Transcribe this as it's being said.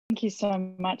Thank you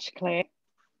so much, Claire.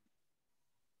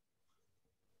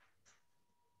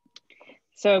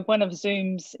 So one of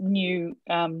Zoom's new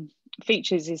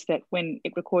features is that when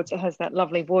it records, it has that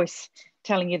lovely voice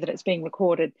telling you that it's being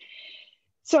recorded.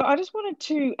 So I just wanted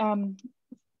to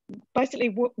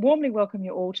basically warmly welcome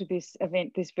you all to this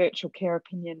event, this virtual care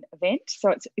opinion event.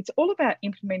 So it's all about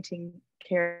implementing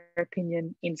care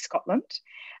opinion in Scotland.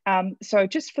 So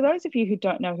just for those of you who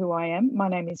don't know who I am, my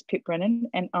name is Prof Brennan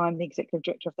and I'm the Executive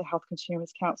Director of the Health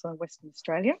Consumers Council in Western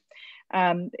Australia.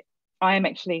 I am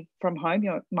actually from home.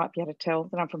 You might be able to tell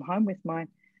that I'm from home with my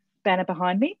banner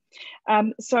behind me.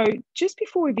 So just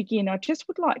before we begin, I just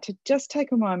would like to just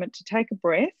take a moment to take a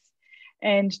breath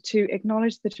and to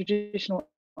acknowledge the traditional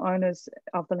owners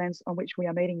of the lands on which we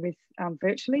are meeting with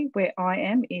virtually. Where I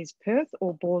am is Perth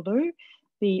or Boorloo,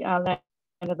 the land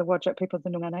of the Whadjuk people of the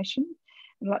Noongar Nation.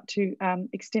 I'd like to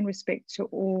extend respect to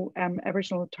all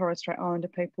Aboriginal and Torres Strait Islander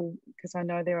people, because I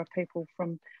know there are people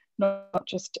from not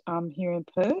just here in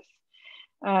Perth.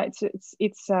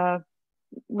 It's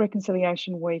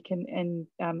Reconciliation Week, and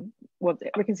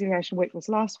Reconciliation Week was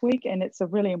last week, and it's a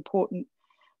really important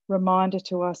reminder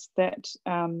to us that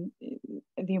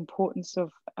the importance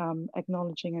of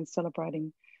acknowledging and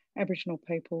celebrating Aboriginal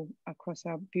people across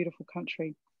our beautiful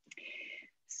country.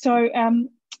 So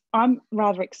I'm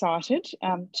rather excited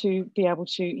to be able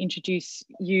to introduce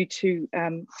you to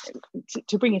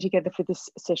bring you together for this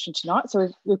session tonight. So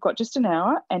we've got just an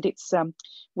hour, and it's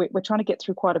we're trying to get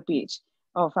through quite a bit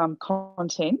of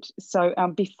content. So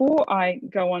before I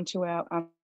go on to our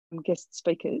guest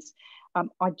speakers,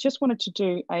 I just wanted to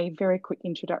do a very quick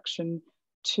introduction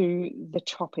to the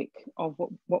topic of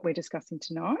what we're discussing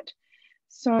tonight.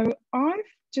 So I've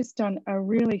just done a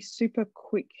really super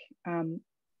quick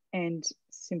and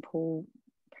simple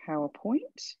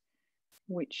PowerPoint,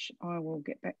 which I will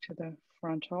get back to the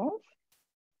front of.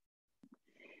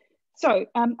 So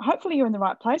hopefully you're in the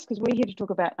right place, because we're here to talk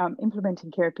about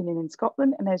implementing care opinion in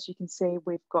Scotland. And as you can see,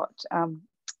 we've got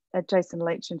Jason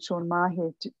Leitch and Shaun Maher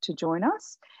here to join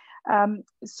us.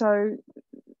 So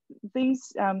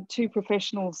these two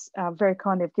professionals very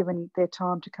kindly have given their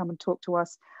time to come and talk to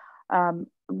us.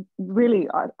 Really,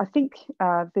 I think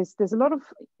there's a lot of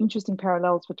interesting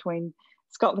parallels between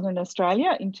Scotland and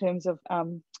Australia in terms of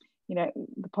you know,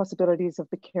 the possibilities of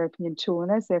the care opinion tool.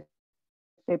 And as they're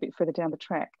a bit further down the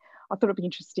track, I thought it'd be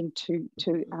interesting to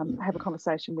have a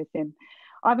conversation with them.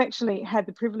 I've actually had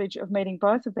the privilege of meeting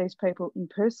both of these people in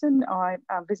person. I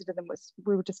visited them,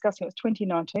 we were discussing, it was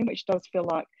 2019, which does feel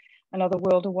like another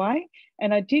world away.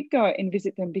 And I did go and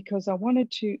visit them because I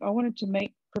wanted to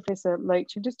meet Professor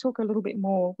Leitch and just talk a little bit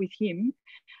more with him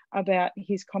about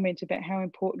his comment about how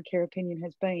important care opinion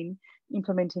has been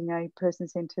implementing a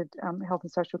person-centred health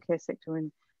and social care sector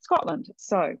in Scotland.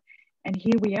 So, and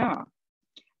here we are.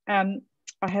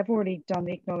 I have already done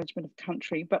the acknowledgement of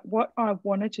country, but what I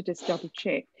wanted to just double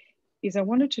check is I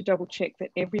wanted to double check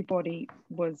that everybody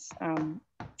was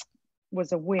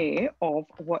aware of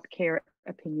what care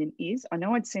opinion is. I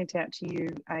know I'd sent out to you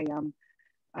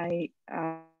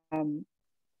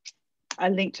a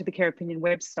link to the care opinion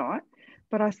website,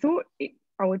 but I thought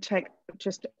I would take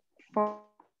just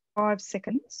 5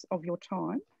 seconds of your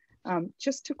time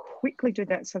just to quickly do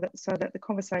that, so that the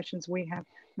conversations we have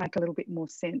make a little bit more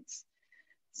sense.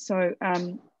 So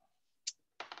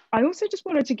I also just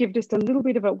wanted to give just a little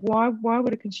bit of a why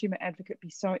would a consumer advocate be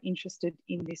so interested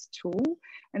in this tool?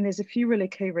 And there's a few really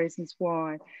key reasons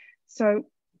why. So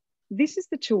this is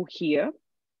the tool here.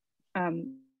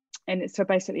 And so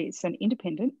basically it's an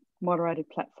independent moderated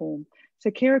platform. So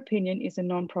Care Opinion is a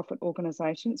non-profit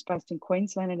organisation. It's based in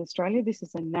Queensland in Australia. This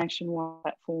is a nationwide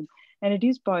platform, and it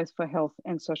is both for health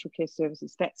and social care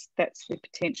services. That's the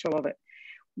potential of it.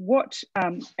 What,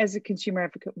 as a consumer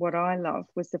advocate, what I love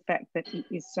was the fact that it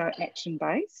is so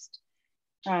action-based.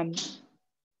 Hey,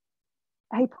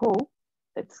 Paul,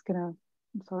 I'm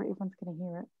sorry, everyone's gonna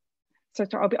hear it. So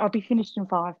I'll be finished in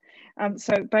 5.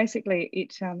 So basically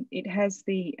it has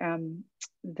the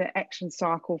action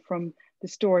cycle from the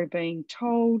story being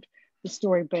told, the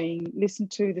story being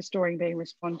listened to, the story being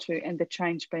responded to, and the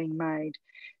change being made.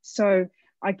 So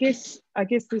I guess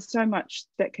there's so much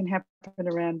that can happen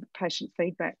around patient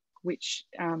feedback, which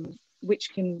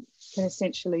can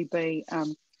essentially be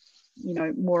you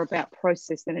know, more about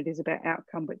process than it is about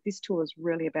outcome. But this tool is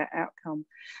really about outcome.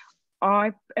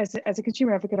 As a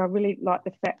consumer advocate, I really like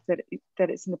the fact that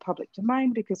it's in the public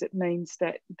domain, because it means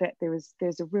that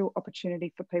there's a real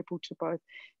opportunity for people to both,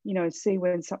 you know, see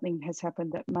when something has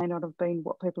happened that may not have been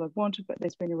what people have wanted, but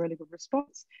there's been a really good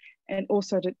response, and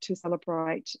also to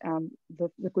celebrate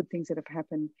the good things that have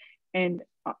happened. And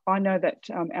I know that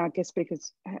our guest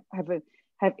speakers have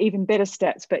have even better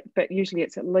stats, but usually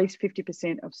it's at least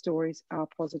 50% of stories are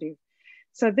positive.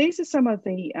 So these are some of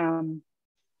the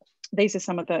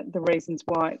reasons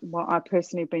why I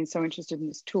personally have been so interested in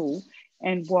this tool,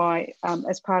 and why,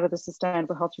 as part of the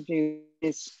Sustainable Health Review,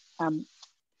 is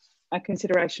a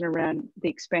consideration around the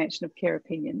expansion of care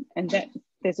opinion, and that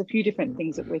there's a few different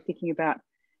things that we're thinking about,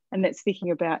 and that's thinking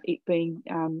about it being,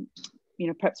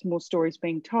 perhaps more stories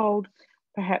being told.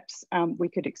 Perhaps we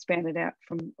could expand it out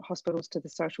from hospitals to the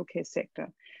social care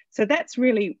sector. So that's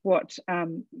really what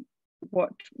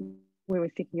we were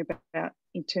thinking about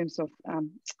in terms of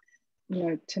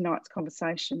tonight's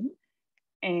conversation.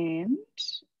 And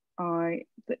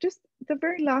just the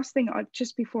very last thing,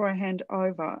 just before I hand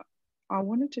over, I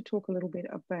wanted to talk a little bit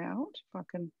about, if I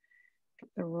can get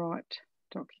the right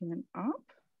document up,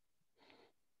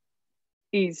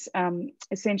 is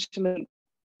essentially,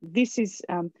 this is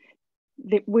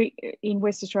that we, in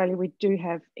West Australia, we do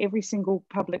have every single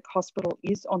public hospital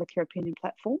is on the Care Opinion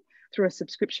platform through a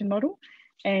subscription model.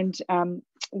 And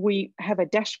we have a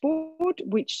dashboard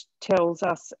which tells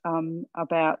us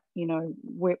about,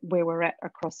 where we're at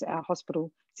across our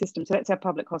hospital system. So that's our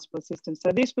public hospital system.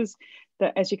 So this was,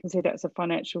 as you can see, that's a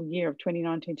financial year of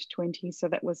 2019 to 20. So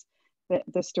that was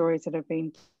the stories that have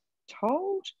been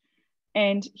told.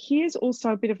 And here's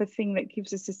also a bit of a thing that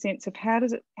gives us a sense of how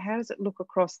does it look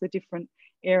across the different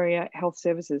area health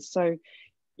services. So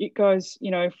it goes,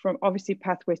 from, obviously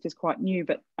Pathwest is quite new,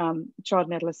 but Child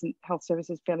and Adolescent Health Service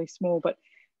is fairly small. But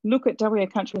look at WA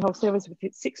Country Health Service with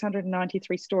its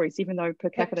 693 stories, even though per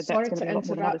capita that's going to be a lot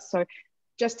more than others. So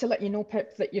just to let you know,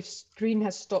 Pip, that your screen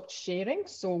has stopped sharing,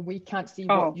 so we can't see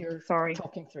what you're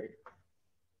talking through.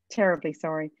 Terribly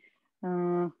sorry.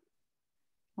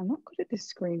 I'm not good at this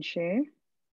screen share.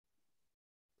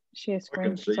 Share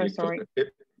screen. So sorry.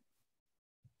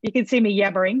 You can see me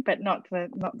yabbering, but not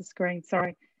the screen.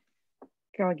 Sorry.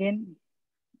 Go again.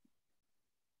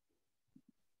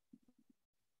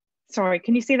 Sorry.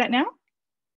 Can you see that now?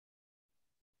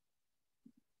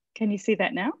 Can you see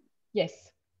that now? Yes.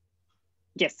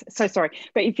 Yes. So sorry.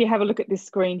 But if you have a look at this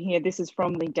screen here, this is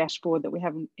from the dashboard that we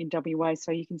have in WA.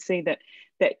 So you can see that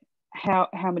how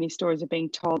many stories are being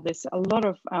told. There's a lot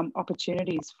of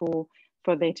opportunities for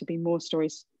there to be more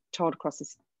stories told across the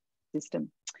system.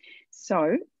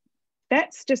 So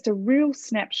that's just a real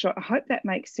snapshot. I hope that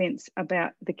makes sense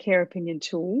about the Care Opinion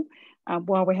tool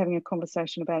while we're having a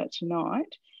conversation about it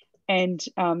tonight. And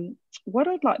what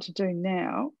I'd like to do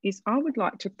now is I would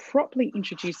like to properly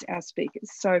introduce our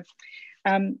speakers. So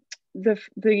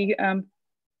the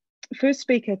first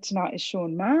speaker tonight is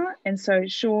Shaun Maher. And so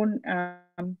Shaun,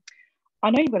 I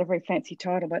know you've got a very fancy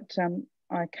title, but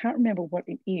I can't remember what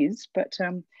it is. But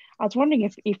I was wondering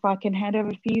if I can hand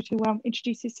over for you to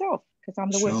introduce yourself, because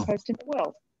I'm the worst host in the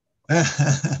world.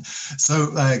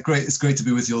 So great! It's great to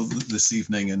be with you all this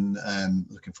evening, and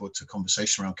looking forward to a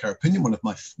conversation around Care Opinion. One of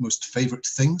my most favourite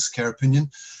things, Care Opinion.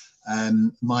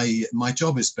 My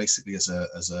job is basically as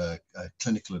a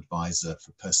clinical advisor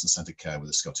for person-centred care with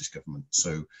the Scottish Government.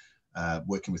 So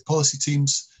working with policy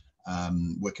teams,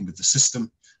 working with the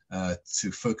system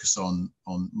to focus on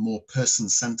more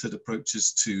person-centred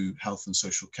approaches to health and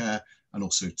social care, and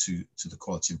also to the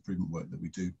quality improvement work that we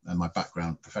do. And my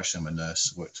background, professionally, I'm a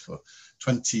nurse, worked for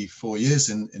 24 years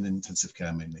in intensive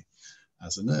care, mainly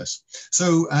as a nurse.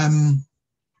 So and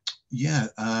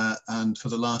for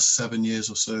the last 7 years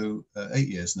or so, 8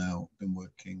 years now, been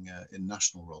working in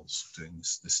national roles doing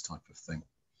this type of thing.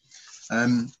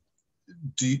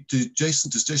 Does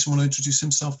Jason want to introduce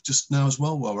himself just now as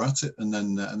well while we're at it, and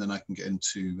then I can get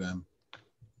into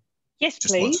yes,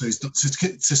 please.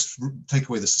 Just take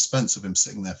away the suspense of him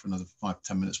sitting there for another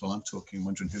 5-10 minutes while I'm talking,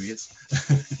 wondering who he is.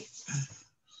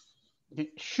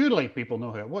 Surely people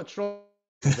know who. What's wrong?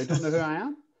 They don't know who I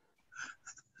am.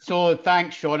 So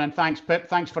thanks, Shaun, and thanks, Pip.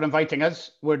 Thanks for inviting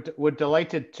us. We're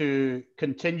delighted to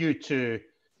continue to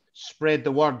spread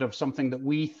the word of something that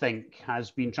we think has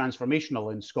been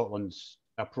transformational in Scotland's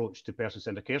approach to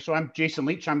person-centred care. So I'm Jason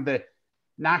Leitch. I'm the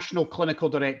National Clinical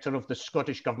Director of the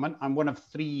Scottish Government. I'm one of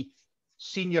 3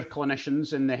 senior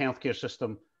clinicians in the healthcare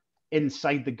system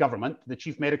inside the government: the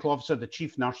Chief Medical Officer, the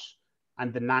Chief Nurse,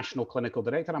 and the National Clinical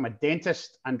Director. I'm a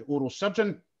dentist and oral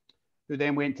surgeon who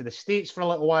then went to the States for a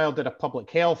little while, did a public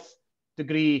health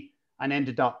degree, and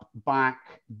ended up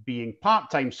back being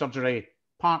part-time surgery,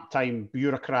 part-time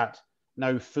bureaucrat,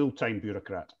 now full-time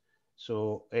bureaucrat.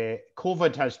 So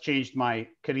COVID has changed my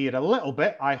career a little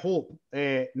bit. I hope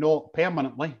not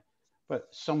permanently, but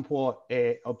somewhat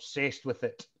obsessed with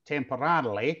it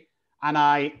temporarily. And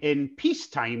I, in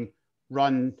peacetime,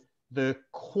 run the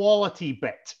quality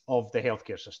bit of the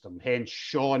healthcare system, hence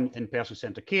Shaun in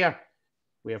person-centred care,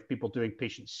 We have people doing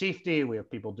patient safety. We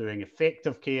have people doing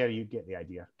effective care. You get the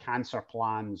idea. Cancer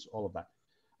plans, all of that.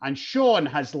 And Shaun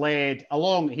has led,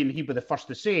 along, he'll be the first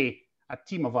to say, a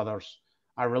team of others,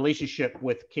 our relationship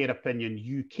with Care Opinion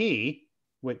UK,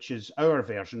 which is our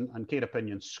version, and Care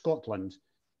Opinion Scotland.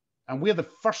 And we're the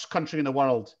first country in the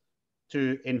world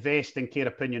to invest in Care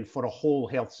Opinion for a whole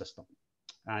health system.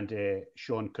 And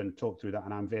Shaun can talk through that,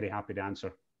 and I'm very happy to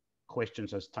answer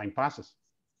questions as time passes.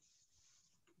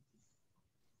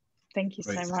 Thank you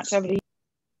so Great. much. Over to you.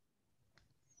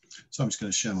 So I'm just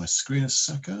going to share my screen a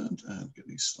second and get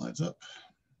these slides up.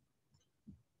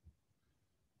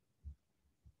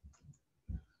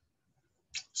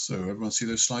 So everyone see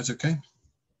those slides okay?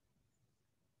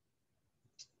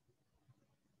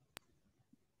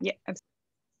 Yeah.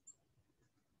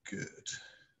 Good.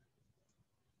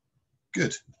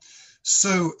 Good.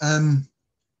 So,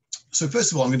 so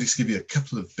first of all, I'm going to just give you a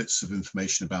couple of bits of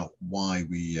information about why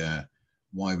we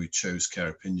chose Care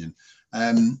Opinion.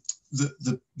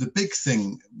 The big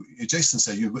thing, Jason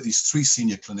said, you've got these three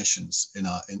senior clinicians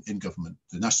in government: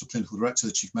 the National Clinical Director,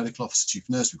 the Chief Medical Officer, Chief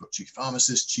Nurse. We've got Chief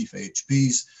Pharmacists, Chief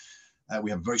AHPs.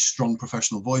 We have a very strong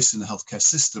professional voice in the healthcare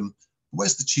system.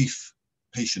 Where's the Chief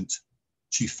Patient,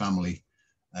 Chief Family?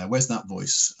 Where's that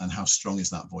voice, and how strong is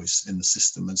that voice in the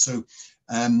system? And so,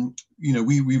 you know,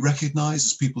 we recognize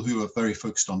as people who are very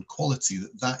focused on quality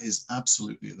that is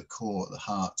absolutely at the core, at the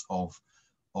heart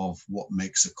of what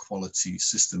makes a quality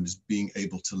system, is being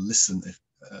able to listen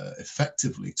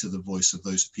effectively to the voice of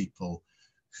those people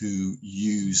who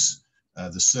use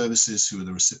the services, who are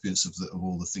the recipients of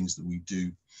all the things that we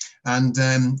do. And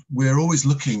we were always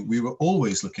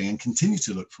looking and continue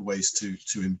to look for ways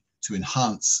to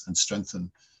enhance and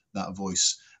strengthen that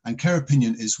voice. And Care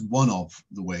Opinion is one of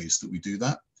the ways that we do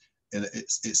that. And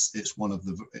it's one of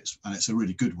the, and it's a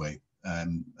really good way.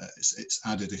 It's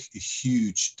added a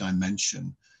huge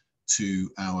dimension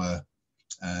to our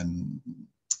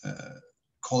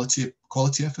quality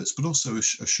efforts, but also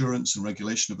assurance and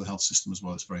regulation of the health system as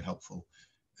well. It's very helpful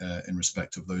in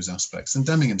respect of those aspects. And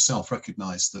Deming himself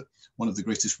recognized that one of the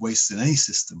greatest wastes in any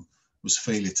system was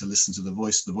failure to listen to the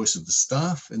voice of the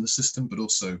staff in the system, but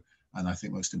also, and I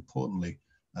think most importantly,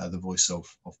 the voice of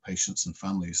patients and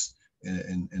families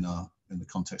in the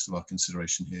context of our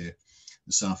consideration here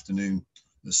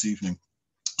this evening.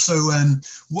 So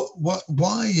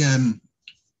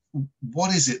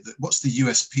what is it what's the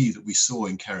USP that we saw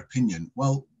in Care Opinion?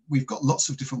 Well, we've got lots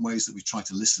of different ways that we try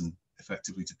to listen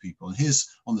effectively to people. And here's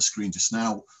on the screen just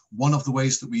now, one of the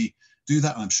ways that we do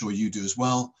that, and I'm sure you do as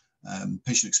well,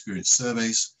 patient experience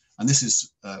surveys. And this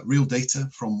is real data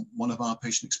from one of our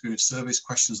patient experience surveys,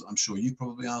 questions that I'm sure you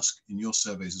probably ask in your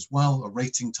surveys as well, a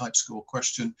rating type score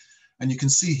question. And you can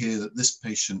see here that this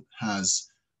patient has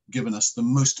given us the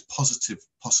most positive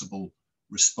possible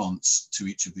response to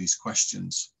each of these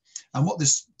questions. And what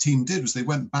this team did was they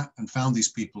went back and found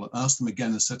these people and asked them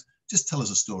again and said, just tell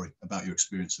us a story about your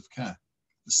experience of care.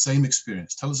 The same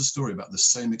experience. Tell us a story about the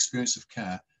same experience of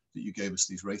care that you gave us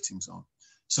these ratings on.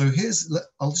 So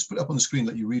I'll just put it up on the screen,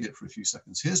 let you read it for a few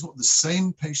seconds. Here's what the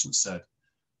same patient said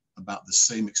about the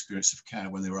same experience of care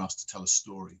when they were asked to tell a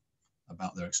story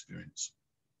about their experience.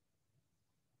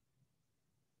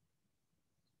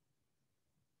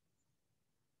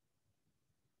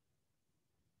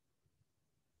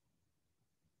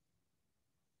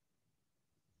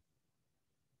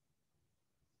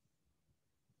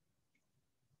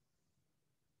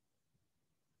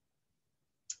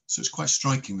 So it's quite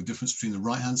striking, the difference between the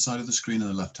right-hand side of the screen and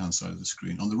the left-hand side of the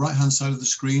screen. On the right-hand side of the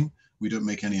screen, we don't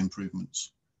make any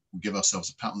improvements. We give ourselves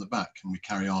a pat on the back and we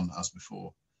carry on as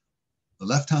before. The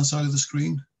left-hand side of the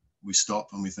screen, we stop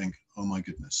and we think, oh my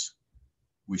goodness,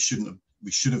 we should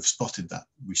have spotted that.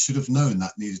 We should have known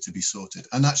that needed to be sorted.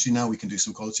 And actually now we can do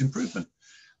some quality improvement.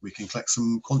 We can collect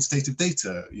some quantitative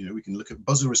data. You know, we can look at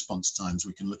buzzer response times.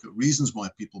 We can look at reasons why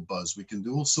people buzz. We can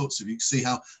do all sorts of, you can see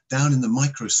how down in the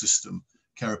microsystem,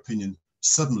 Care Opinion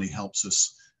suddenly helps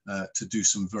us to do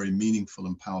some very meaningful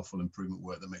and powerful improvement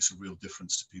work that makes a real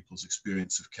difference to people's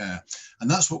experience of care.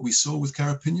 And that's what we saw with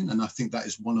Care Opinion. And I think that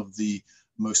is one of the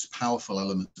most powerful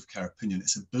elements of Care Opinion,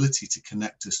 its ability to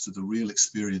connect us to the real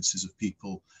experiences of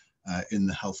people in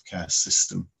the healthcare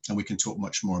system. And we can talk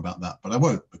much more about that, but I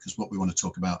won't, because what we want to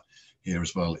talk about here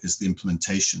as well is the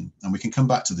implementation. And we can come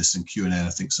back to this in Q&A. I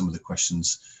think some of the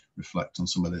questions reflect on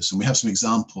some of this. And we have some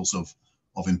examples of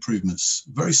improvements,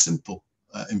 very simple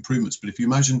improvements. But if you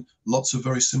imagine lots of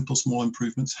very simple, small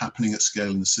improvements happening at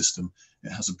scale in the system,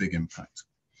 it has a big impact.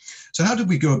 So how did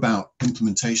we go about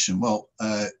implementation? Well,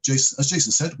 as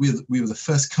Jason said, we were the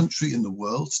first country in the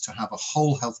world to have a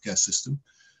whole healthcare system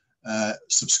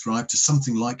subscribe to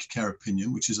something like Care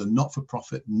Opinion, which is a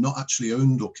not-for-profit, not actually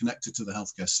owned or connected to the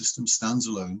healthcare system, stands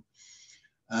alone.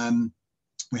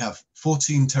 We have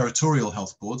 14 territorial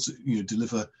health boards that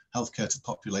deliver healthcare to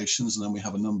populations, and then we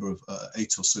have a number of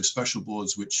 8 or so special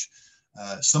boards, which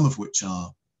some of which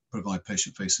provide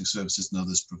patient-facing services, and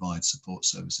others provide support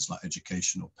services like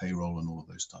education or payroll and all of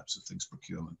those types of things,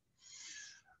 procurement.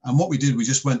 And what we did, we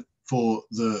just went for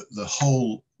the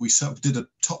whole, we sort of did a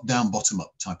top-down,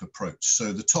 bottom-up type approach.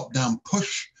 So the top-down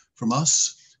push from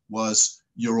us was,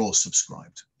 you're all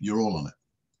subscribed, you're all on it.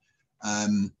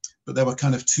 But there were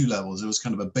kind of 2 levels. There was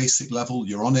kind of a basic level,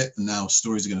 you're on it, and now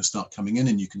stories are going to start coming in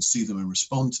and you can see them and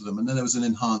respond to them. And then there was an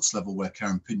enhanced level where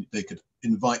they could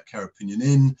invite Care Opinion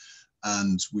in,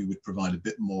 and we would provide a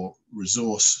bit more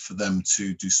resource for them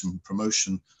to do some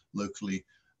promotion locally,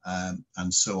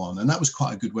 and so on. And that was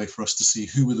quite a good way for us to see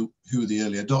who were the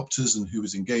early adopters and who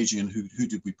was engaging, and who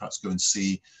did we perhaps go and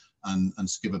see and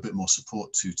give a bit more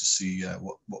support to see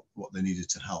what they needed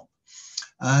to help.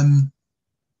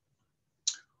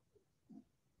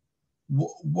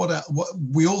 What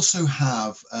we also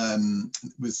have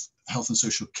with health and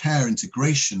social care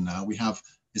integration now, we have,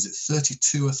 is it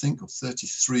 32, I think, or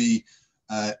 33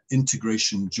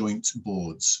 integration joint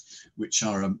boards, which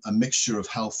are a mixture of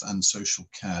health and social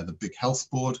care. The big health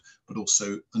board, but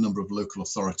also a number of local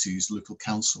authorities, local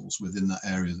councils within that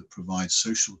area that provide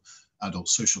adult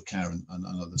social care and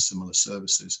other similar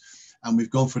services. And we've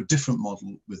gone for a different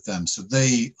model with them. So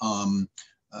they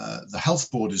the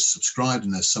health board is subscribed,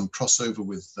 and there's some crossover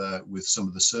with some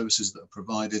of the services that are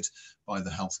provided by the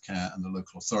healthcare and the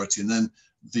local authority. And then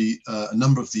a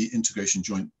number of the integration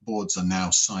joint boards are now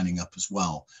signing up as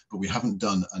well, but we haven't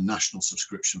done a national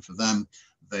subscription for them.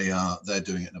 They're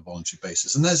doing it on a voluntary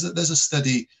basis. And there's a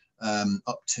steady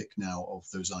uptick now of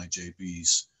those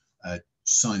IJBs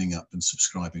signing up and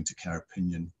subscribing to Care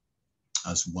Opinion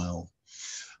as well.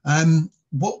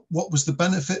 What was the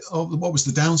benefit of, what was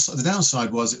the downside? The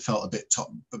downside was it felt a bit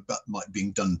like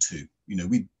being done to.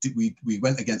 We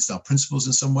went against our principles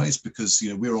in some ways, because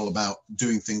we're all about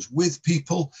doing things with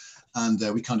people, and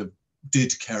we kind of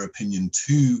did Care Opinion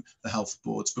to the health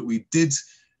boards, but we did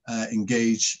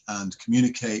engage and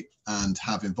communicate and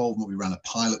have involvement. We ran a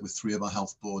pilot with 3 of our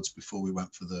health boards before we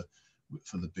went for the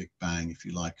big bang, if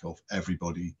you like, of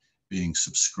everybody being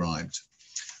subscribed.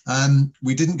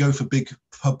 We didn't go for big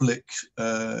public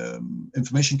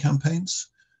information campaigns.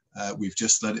 We've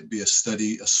just let it be a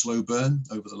slow burn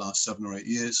over the last 7 or 8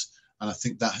 years. And I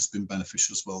think that has been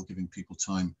beneficial as well, giving people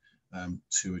time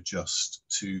to adjust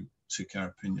to Care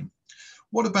Opinion.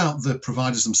 What about the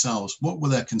providers themselves? What were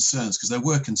their concerns? Because there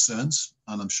were concerns,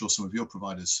 and I'm sure some of your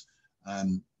providers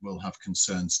will have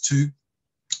concerns too.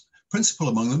 Principal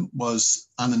among them was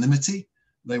anonymity.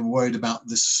 They were worried about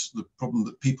the problem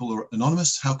that people are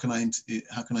anonymous. How can I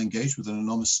engage with an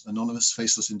anonymous,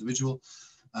 faceless individual?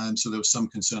 So there was some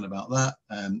concern about that.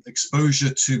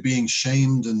 Exposure to being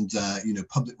shamed and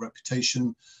public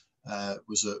reputation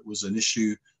was an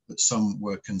issue that some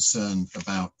were concerned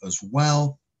about as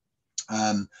well.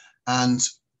 And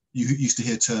you used to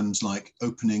hear terms like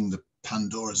opening the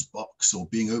Pandora's box, or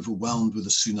being overwhelmed with a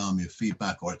tsunami of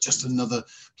feedback, or just another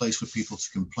place for people to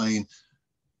complain.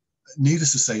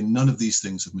 Needless to say, none of these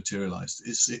things have materialized.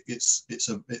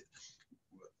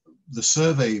 The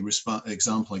survey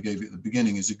example I gave you at the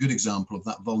beginning is a good example of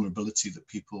that vulnerability that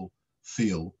people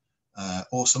feel,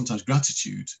 or sometimes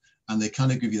gratitude, and they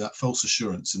kind of give you that false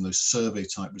assurance in those survey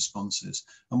type responses.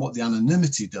 And what the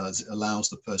anonymity does, it allows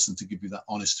the person to give you that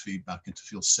honest feedback and to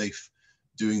feel safe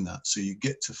doing that. So you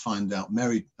get to find out.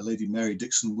 A lady, Mary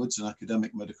Dixon Woods, an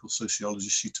academic medical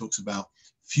sociologist, she talks about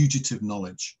fugitive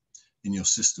knowledge in your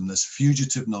system. There's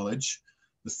fugitive knowledge,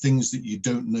 the things that you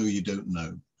don't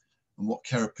know. And what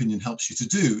Care Opinion helps you to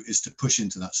do is to push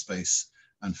into that space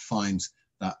and find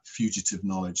that fugitive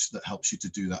knowledge that helps you to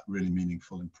do that really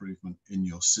meaningful improvement in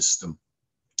your system.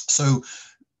 So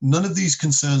none of these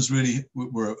concerns really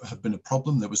have been a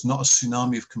problem. There was not a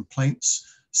tsunami of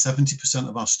complaints. 70%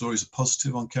 of our stories are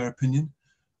positive on Care Opinion.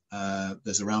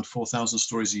 There's around 4,000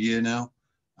 stories a year now.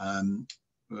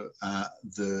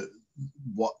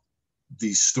 What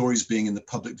these stories being in the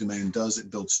public domain does, it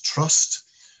builds trust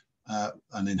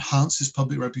and enhances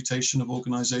public reputation of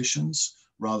organizations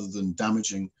rather than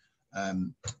damaging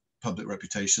public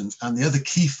reputations. And the other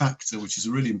key factor, which is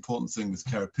a really important thing with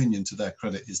Care Opinion, to their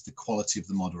credit, is the quality of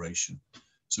the moderation.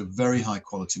 So very high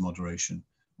quality moderation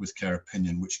with Care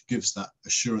Opinion, which gives that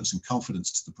assurance and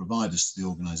confidence to the providers, to the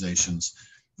organizations,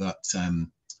 that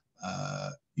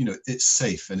it's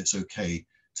safe and it's okay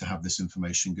to have this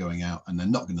information going out, and they're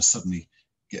not going to suddenly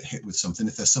get hit with something.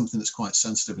 If there's something that's quite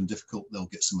sensitive and difficult, they'll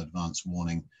get some advance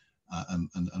warning and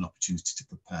an opportunity to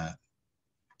prepare.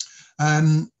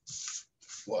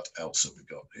 What else have we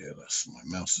got here? My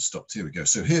mouse has stopped. Here we go.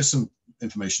 So here's some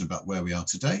information about where we are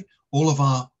today. All of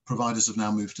our providers have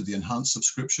now moved to the enhanced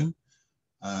subscription,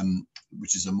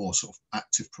 which is a more sort of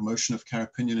active promotion of care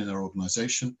opinion in our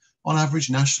organisation. On average,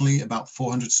 nationally, about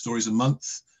 400 stories a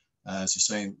month. As you're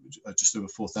saying, just over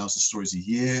 4,000 stories a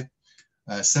year.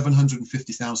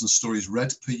 750,000 stories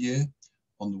read per year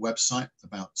on the website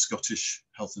about Scottish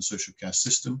health and social care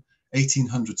system.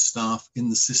 1,800 staff in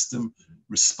the system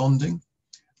responding,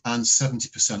 and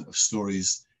 70% of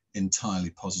stories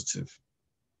entirely positive.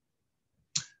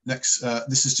 Next,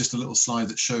 this is just a little slide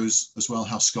that shows as well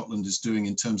how Scotland is doing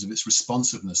in terms of its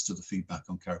responsiveness to the feedback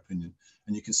on care opinion.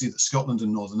 And you can see that Scotland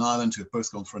and Northern Ireland, who have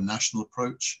both gone for a national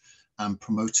approach and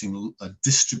promoting a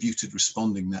distributed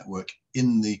responding network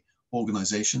in the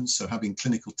organisations, so having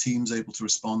clinical teams able to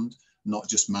respond, not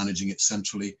just managing it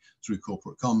centrally through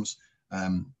corporate comms,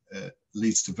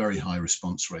 leads to very high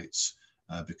response rates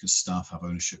because staff have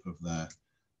ownership of their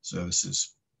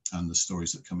services and the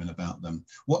stories that come in about them.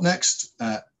 What next?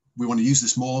 We want to use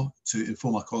this more to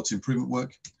inform our quality improvement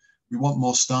work. We want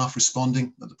more staff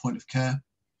responding at the point of care,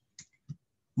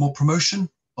 more promotion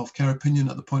of care opinion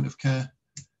at the point of care,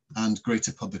 and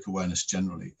greater public awareness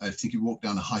generally. I think you walk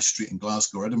down a high street in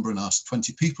Glasgow or Edinburgh and ask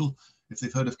 20 people if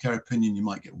they've heard of care opinion, you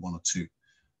might get one or two.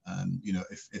 You know,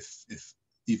 if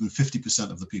even 50%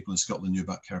 of the people in Scotland knew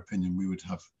about care opinion, we would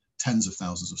have tens of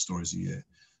thousands of stories a year.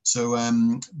 So,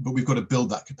 but we've got to build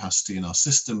that capacity in our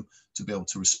system to be able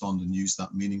to respond and use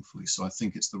that meaningfully. So I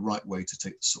think it's the right way to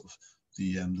take sort of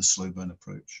the slow burn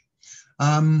approach.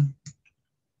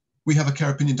 We have a care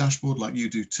opinion dashboard like you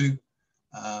do too.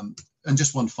 And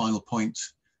just one final point.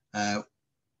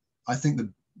 I think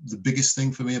the biggest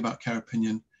thing for me about care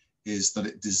opinion is that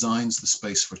it designs the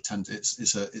space for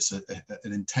it's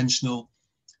an intentional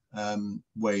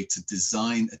way to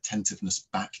design attentiveness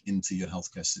back into your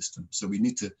healthcare system. So we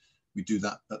do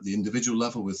that at the individual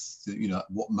level with the, you know,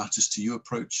 what matters to you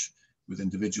approach with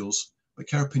individuals. But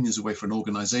care opinion is a way for an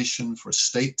organization, for a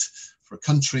state, for a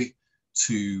country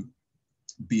to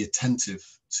be attentive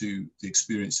to the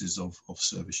experiences of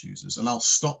service users. And I'll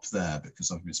stop there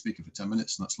because I've been speaking for 10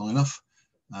 minutes and that's long enough.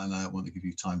 And I want to give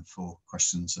you time for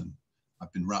questions. And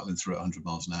I've been rattling through at 100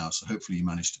 miles an hour. So hopefully you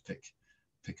managed to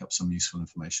pick up some useful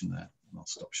information there. And I'll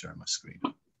stop sharing my screen.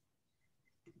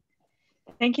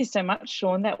 Thank you so much,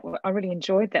 Shaun. I really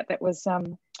enjoyed that. That was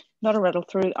not a rattle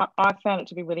through. I found it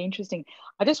to be really interesting.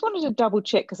 I just wanted to double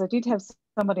check because I did have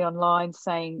somebody online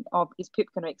saying, oh, is Pip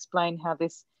going to explain how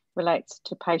this relates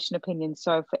to patient opinion?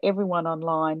 So for everyone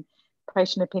online,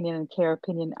 patient opinion and care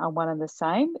opinion are one and the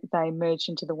same. They merged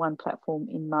into the one platform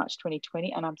in March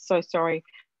 2020. And I'm so sorry.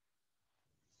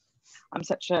 I'm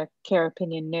such a care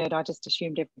opinion nerd. I just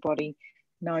assumed everybody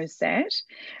knows that.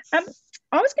 I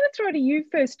was going to throw to you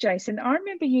first, Jason. I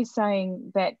remember you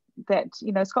saying that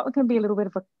you know, Scotland can be a little bit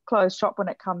of a closed shop when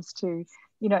it comes to,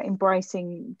 you know,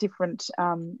 embracing different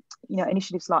you know,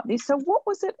 initiatives like this. So what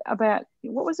was about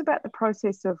the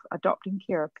process of adopting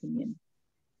care opinion?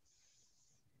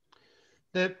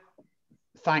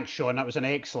 Thanks, Shaun. That was an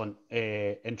excellent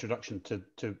introduction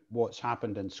to what's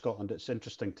happened in Scotland. It's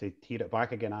interesting to hear it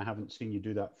back again. I haven't seen you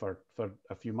do that for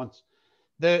a few months.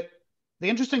 The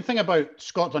interesting thing about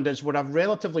Scotland is we're a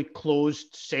relatively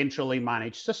closed, centrally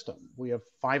managed system. We have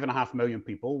 5.5 million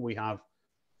people. We have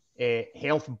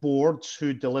health boards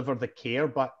who deliver the care,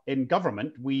 but in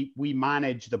government, we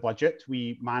manage the budget.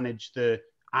 We manage the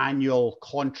annual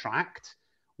contract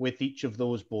with each of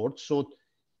those boards. So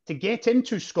to get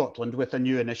into Scotland with a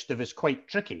new initiative is quite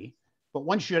tricky, but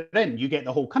once you're in, you get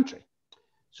the whole country.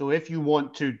 So if you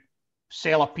want to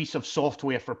sell a piece of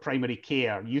software for primary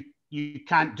care, you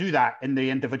can't do that in the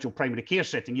individual primary care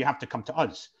setting. You have to come to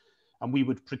us, and we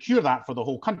would procure that for the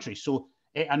whole country. So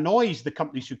it annoys the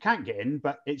companies who can't get in,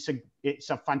 but it's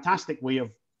a fantastic way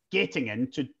of getting in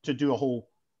to do a whole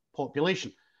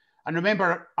population. And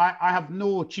remember, I have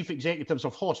no chief executives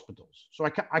of hospitals, so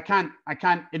I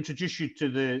can't introduce you to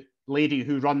the lady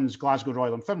who runs Glasgow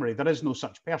Royal Infirmary. There is no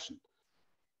such person.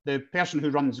 The person who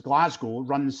runs Glasgow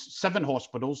runs 7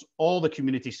 hospitals, all the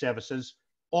community services,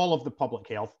 all of the public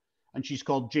health, and she's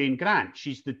called Jane Grant.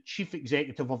 She's the chief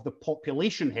executive of the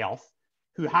population health,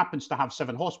 who happens to have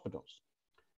 7 hospitals.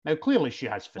 Now, clearly she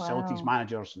has facilities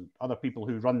managers and other people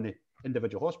who run the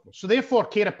individual hospitals. So therefore,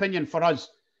 care opinion for us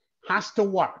has to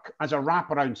work as a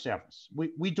wraparound service.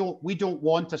 We don't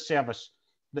want a service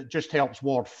that just helps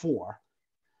Ward 4.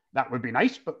 That would be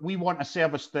nice, but we want a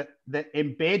service that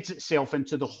embeds itself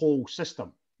into the whole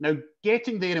system. Now,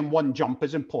 getting there in one jump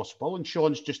is impossible, and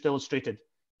Shaun's just illustrated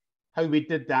how we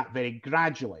did that very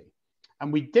gradually.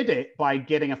 And we did it by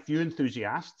getting a few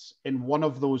enthusiasts in one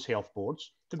of those health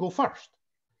boards to go first.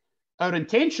 Our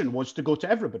intention was to go to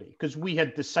everybody because we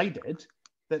had decided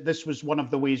that this was one of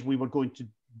the ways we were going to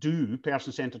do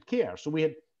person-centered care. So we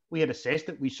had assessed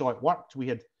it, we saw it worked, we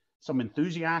had some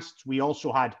enthusiasts, we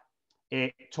also had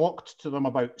talked to them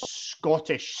about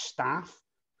Scottish staff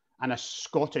and a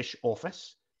Scottish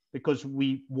office because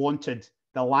we wanted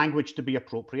the language to be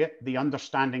appropriate, the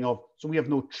understanding of, so we have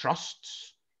no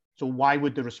trusts, so why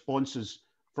would the responses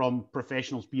from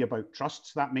professionals be about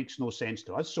trusts? That makes no sense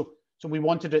to us. So we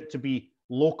wanted it to be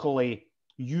locally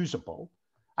usable.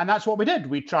 And that's what we did.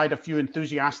 We tried a few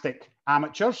enthusiastic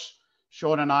amateurs.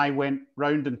 Shaun and I went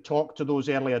round and talked to those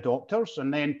early adopters,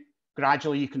 and then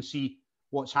gradually you can see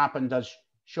what's happened as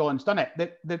Shaun's done it.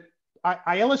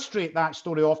 I illustrate that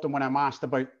story often when I'm asked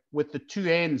about with the two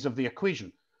ends of the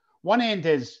equation. One end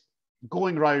is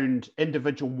going round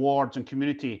individual wards and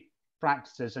community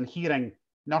practices and hearing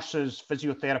nurses,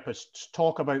 physiotherapists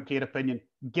talk about care opinion,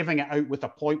 giving it out with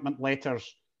appointment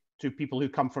letters to people who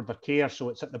come for their care, so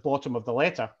it's at the bottom of the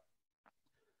letter.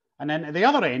 And then at the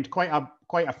other end, quite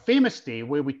a famous day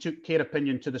where we took care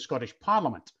opinion to the Scottish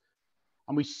Parliament,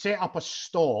 and we set up a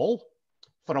stall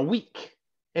for a week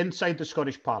inside the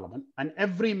Scottish Parliament, and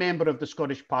every member of the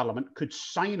Scottish Parliament could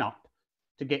sign up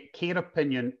to get care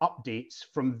opinion updates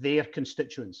from their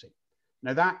constituency.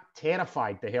 Now that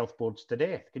terrified the health boards to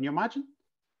death. Can you imagine?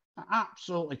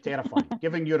 Absolutely terrifying,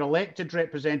 giving your elected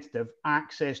representative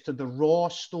access to the raw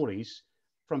stories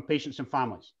from patients and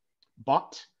families.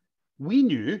 But we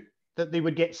knew that they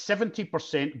would get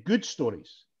 70% good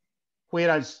stories,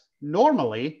 whereas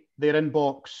normally their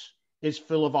inbox is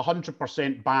full of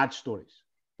 100% bad stories,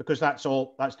 because that's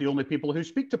the only people who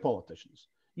speak to politicians.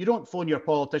 You don't phone your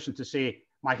politician to say,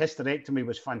 my hysterectomy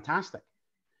was fantastic.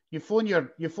 You phone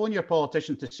your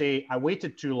politician to say, I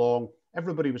waited too long,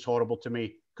 everybody was horrible to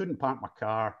me, couldn't park my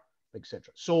car,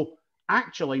 etc. So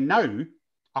actually now,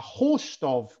 a host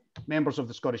of members of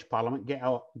the Scottish Parliament get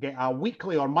a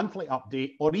weekly or monthly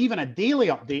update, or even a daily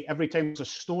update every time there's a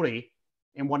story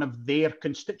in one of their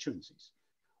constituencies,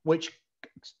 which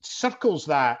circles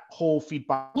that whole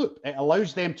feedback loop. It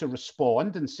allows them to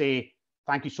respond and say,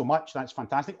 thank you so much, that's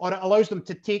fantastic. Or it allows them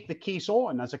to take the case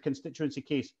on as a constituency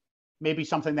case, maybe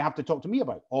something they have to talk to me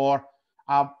about, or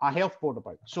a health board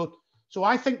about. So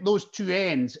I think those two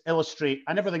ends illustrate,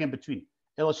 and everything in between,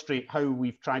 illustrate how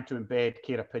we've tried to embed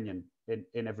care opinion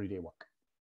in everyday work.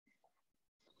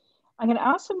 I'm going to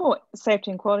ask some more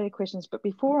safety and quality questions, but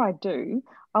before I do,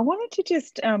 I wanted to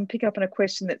just pick up on a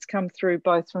question that's come through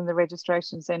both from the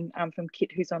registrations and from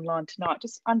Kit, who's online tonight,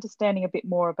 just understanding a bit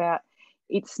more about,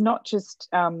 it's not just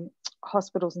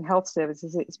hospitals and health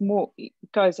services, it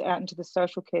goes out into the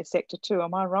social care sector too.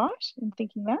 Am I right in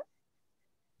thinking that?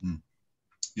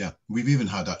 Yeah, we've even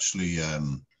had actually,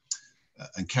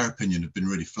 and care opinion have been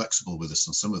really flexible with us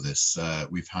on some of this.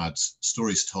 We've had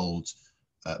stories told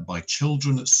by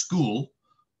children at school.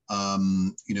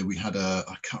 We had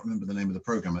I can't remember the name of the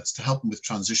program. It's to help them with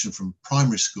transition from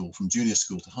primary school, from junior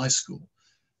school to high school.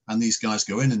 And these guys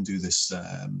go in and do these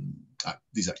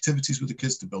activities with the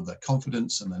kids to build their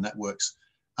confidence and their networks.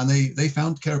 And they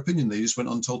found care opinion. They just went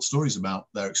on and told stories about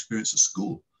their experience at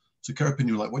school. So care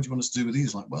opinion were like, what do you want us to do with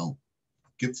these? Like, well,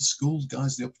 give the school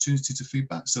guys the opportunity to feed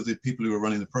back. So the people who were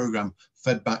running the program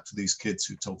fed back to these kids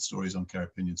who told stories on care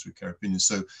opinion through care opinion.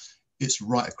 So it's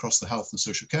right across the health and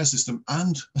social care system,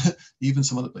 and even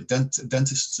some other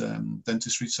dentists,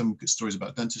 dentistry, some good stories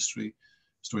about dentistry,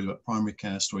 stories about primary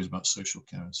care, stories about social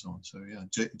care, and so on. So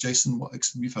yeah, Jason,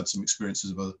 you've had some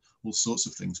experiences of all sorts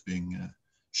of things being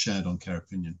shared on care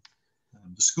opinion.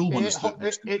 The school one is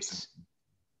it's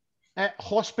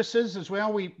hospices as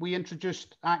well. We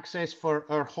introduced access for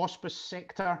our hospice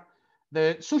sector.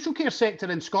 The social care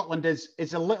sector in Scotland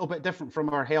is a little bit different from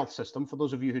our health system. For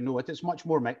those of you who know it, it's much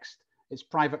more mixed. It's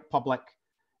private, public.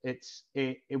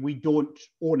 We don't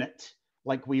own it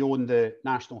like we own the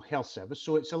National Health Service.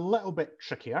 So it's a little bit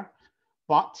trickier,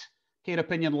 but care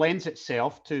opinion lends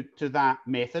itself to that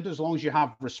method as long as you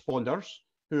have responders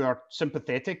who are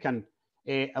sympathetic and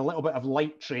a little bit of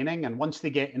light training. And once they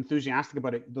get enthusiastic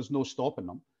about it, there's no stopping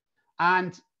them.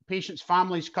 And patients,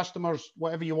 families, customers,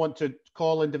 whatever you want to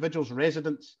call individuals,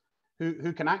 residents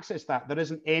who can access that. There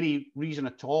isn't any reason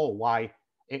at all why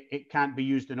it can't be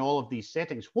used in all of these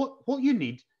settings. What you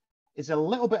need is a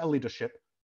little bit of leadership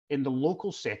in the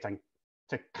local setting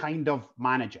to kind of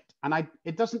manage it. And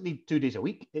it doesn't need 2 days a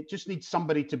week. It just needs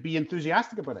somebody to be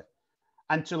enthusiastic about it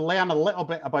and to learn a little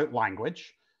bit about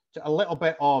language, to a little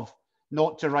bit of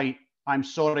not to write, I'm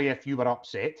sorry if you were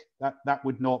upset. That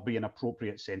would not be an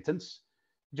appropriate sentence.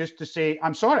 Just to say,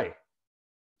 I'm sorry.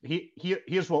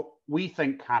 here's what we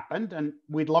think happened, and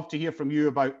we'd love to hear from you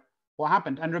about what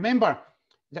happened. And remember,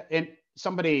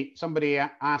 somebody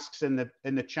asks in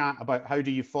the chat about how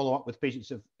do you follow up with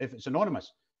patients if it's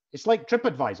anonymous. It's like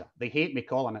TripAdvisor. They hate me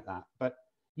calling it that, but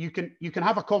you can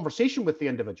have a conversation with the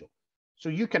individual. So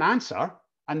you can answer,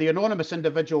 and the anonymous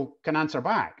individual can answer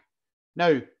back.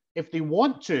 Now, if they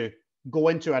want to go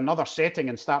into another setting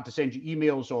and start to send you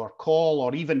emails or call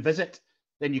or even visit,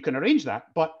 then you can arrange that.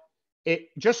 But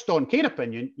just on Care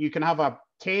Opinion, you can have a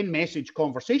 10-message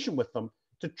conversation with them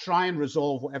to try and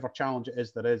resolve whatever challenge it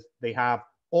is that they have,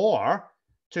 or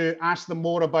to ask them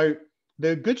more about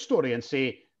the good story and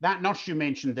say, that nurse you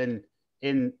mentioned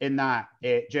in that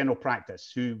general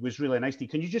practice who was really nice to you,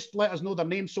 can you just let us know their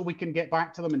name so we can get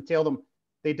back to them and tell them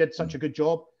they did such a good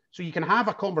job? So you can have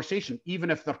a conversation,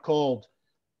 even if they're called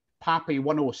Pappy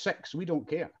 106. We don't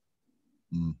care.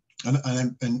 Mm. And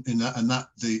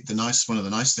the nice, one of the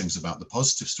nice things about the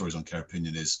positive stories on Care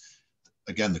Opinion is,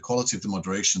 again, the quality of the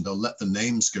moderation. They'll let the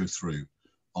names go through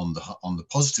on the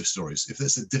positive stories. If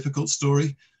it's a difficult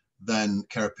story, then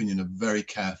Care Opinion are very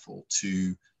careful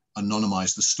to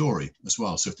anonymize the story as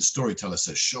well. So if the storyteller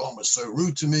says Shaun was so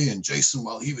rude to me and Jason,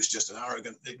 well, he was just an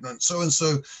arrogant, ignorant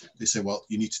so-and-so, they say, well,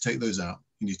 you need to take those out.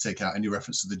 You need to take out any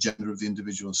reference to the gender of the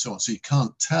individual and so on. So you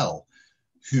can't tell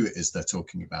who it is they're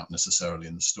talking about necessarily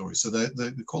in the story. So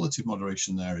the quality of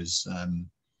moderation there is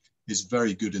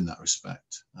very good in that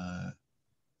respect.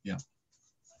 Yeah.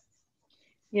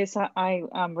 Yes, I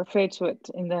referred to it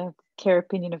in the Care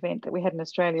Opinion event that we had in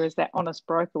Australia as that honest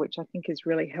broker, which I think is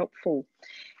really helpful.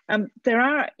 I'm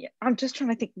just trying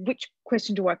to think which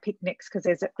question do I pick next,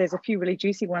 because there's a few really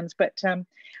juicy ones, but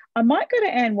I might go to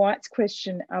Anne White's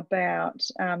question about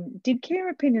did Care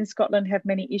Opinion Scotland have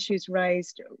many issues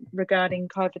raised regarding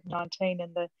COVID-19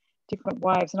 and the different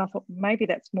waves? And I thought maybe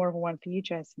that's more of a one for you,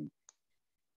 Jason.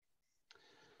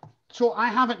 So I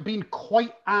haven't been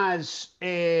quite as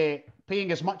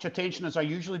paying as much attention as I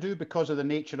usually do because of the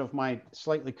nature of my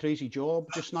slightly crazy job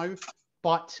just now.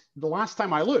 But the last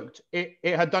time I looked, it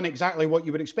had done exactly what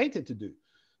you would expect it to do.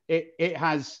 It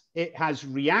has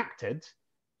reacted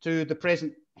to the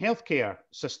present healthcare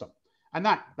system, and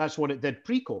that's what it did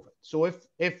pre-COVID. So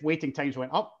if waiting times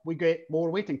went up, we get more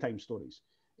waiting time stories.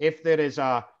 If there is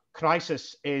a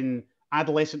crisis in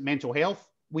adolescent mental health,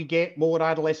 we get more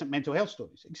adolescent mental health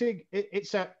stories.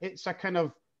 It's a kind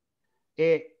of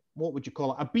what would you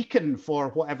call it? A beacon for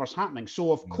whatever's happening.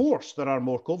 So of course there are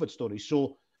more COVID stories.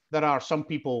 So there are some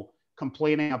people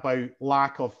complaining about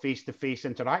lack of face-to-face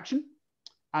interaction,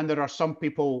 and there are some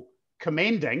people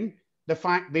commending the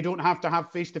fact they don't have to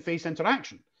have face-to-face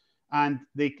interaction, and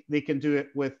they can do it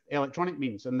with electronic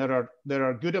means. And there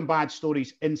are good and bad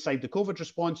stories inside the COVID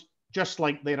response, just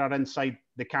like there are inside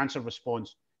the cancer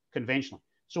response conventionally.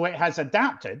 So it has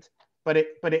adapted, but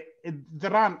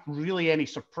there aren't really any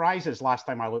surprises last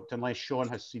time I looked, unless Shaun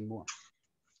has seen more.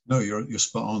 No, you're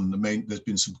spot on. There's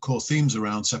been some core themes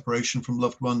around separation from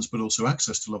loved ones, but also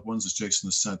access to loved ones, as Jason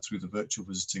has said, through the virtual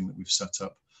visiting that we've set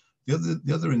up.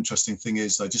 The other interesting thing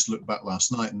is, I just looked back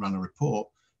last night and ran a report.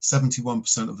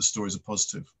 71% of the stories are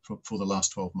positive for the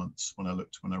last 12 months when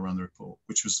I ran the report,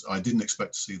 which was, I didn't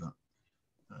expect to see that,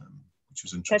 which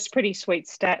was interesting. That's pretty sweet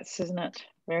stats, isn't it?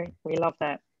 We love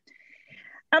that.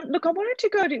 Look, I wanted to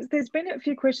go to, there's been a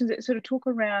few questions that sort of talk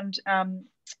around,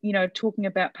 talking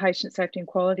about patient safety and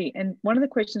quality. And one of the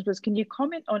questions was, can you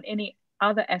comment on any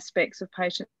other aspects of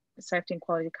patient safety and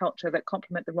quality culture that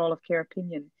complement the role of Care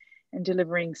Opinion in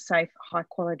delivering safe, high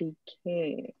quality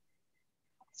care?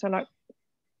 So like,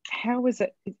 how is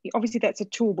it? Obviously that's a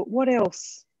tool, but what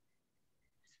else?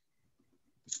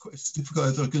 It's difficult. I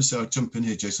was going to say, I'll jump in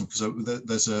here, Jason, because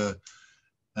there's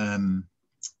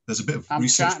a bit of research. I'm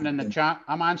chatting in the chat.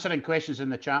 I'm answering questions in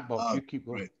the chat box. Oh, you keep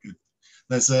going. Great, good.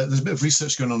 There's a bit of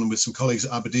research going on with some colleagues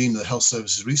at Aberdeen, the Health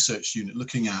Services Research Unit,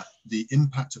 looking at the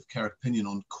impact of Care Opinion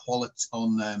on quality,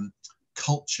 on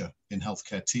culture in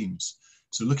healthcare teams.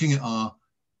 So looking at our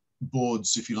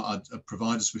boards, if you like, our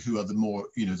providers who are the more,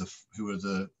 who are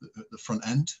the front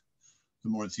end, the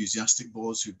more enthusiastic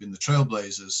boards who've been the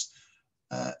trailblazers.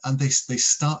 And they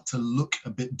start to look a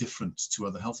bit different to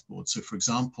other health boards. So, for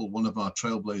example, one of our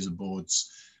trailblazer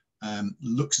boards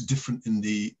looks different in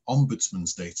the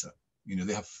ombudsman's data.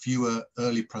 They have fewer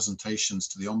early presentations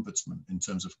to the ombudsman in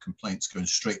terms of complaints going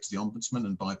straight to the ombudsman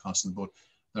and bypassing the board.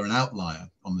 They're an outlier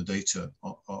on the data,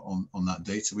 on that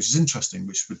data, which is interesting,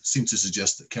 which would seem to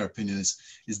suggest that Care Opinion is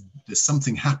there's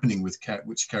something happening with care,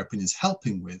 which Care Opinion is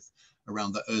helping with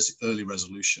around that early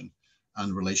resolution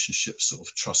and relationship sort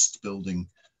of trust building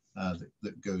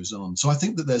that goes on. So I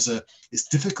think that it's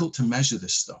difficult to measure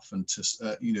this stuff, and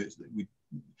to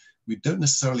we don't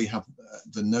necessarily have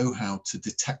the know-how to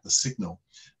detect the signal,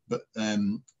 but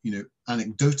you know,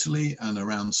 anecdotally and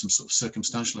around some sort of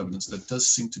circumstantial evidence, there does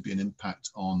seem to be an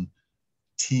impact on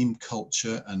team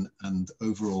culture and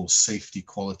overall safety,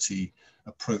 quality,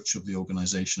 approach of the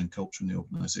organization and culture in the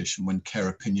organization when care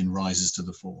opinion rises to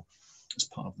the fore as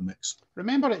part of the mix.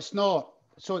 Remember, it's not,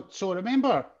 so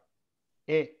remember,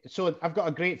 so I've got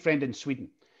a great friend in Sweden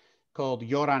called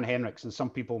Göran Henriks, and some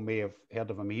people may have heard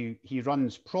of him. He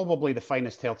runs probably the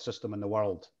finest health system in the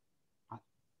world.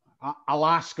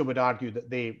 Alaska would argue that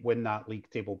they win that league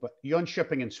table, but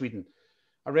Jönköping in Sweden,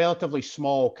 a relatively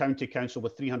small county council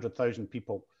with 300,000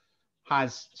 people,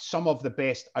 has some of the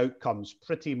best outcomes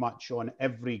pretty much on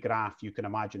every graph you can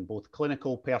imagine, both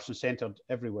clinical, person-centered,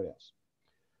 everywhere else.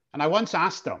 And I once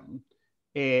asked him,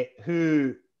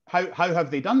 how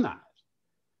have they done that?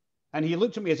 And he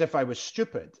looked at me as if I was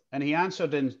stupid. And he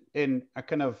answered in a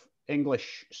kind of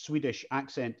English, Swedish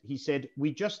accent. He said,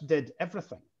 "We just did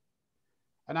everything."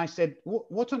 And I said,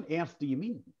 "What on earth do you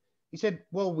mean?" He said,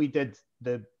 "Well, we did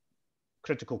the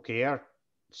critical care,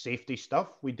 safety stuff.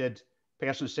 We did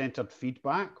person-centered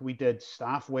feedback. We did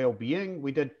staff well-being.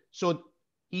 So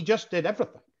he just did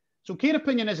everything. So care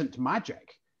opinion isn't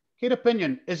magic. Care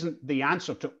opinion isn't the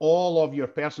answer to all of your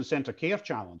person-centered care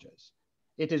challenges.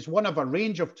 It is one of a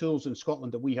range of tools in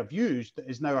Scotland that we have used that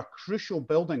is now a crucial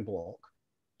building block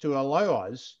to allow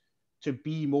us to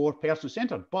be more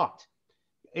person-centered. But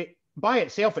by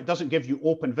itself, it doesn't give you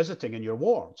open visiting in your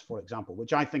wards, for example,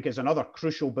 which I think is another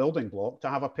crucial building block to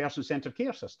have a person-centered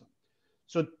care system.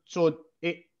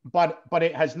 But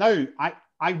it has now,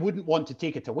 I wouldn't want to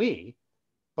take it away,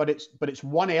 but it's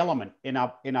one element in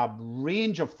a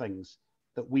range of things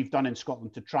that we've done in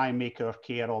Scotland to try and make our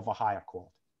care of a higher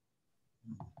quality.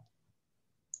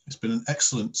 It's been an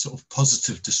excellent sort of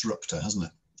positive disruptor, hasn't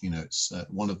it? You know, it's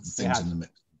one of the things in the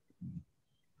mix.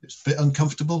 It's a bit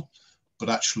uncomfortable, but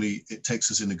actually it takes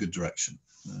us in a good direction.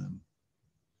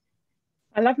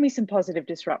 I love me some positive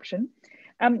disruption.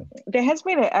 There has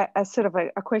been a sort of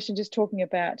a question just talking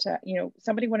about, you know,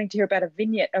 somebody wanting to hear about a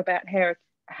vignette about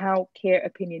how care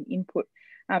opinion input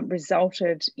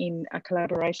resulted in a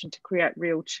collaboration to create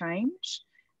real change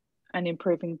and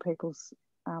improving people's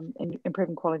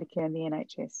improving quality care in the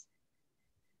NHS.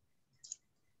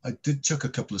 I did chuck a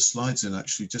couple of slides in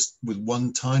actually, just with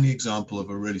one tiny example of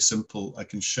a really simple, I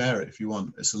can share it if you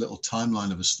want. It's a little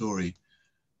timeline of a story.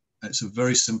 It's a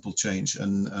very simple change,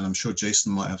 and I'm sure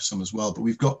Jason might have some as well, but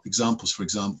we've got examples, for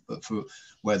example, for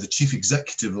where the chief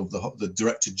executive of the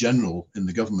director general in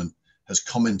the government has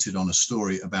commented on a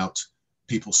story about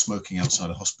people smoking outside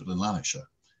a hospital in Lanarkshire.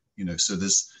 You know, so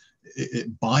there's,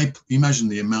 imagine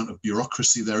the amount of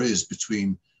bureaucracy there is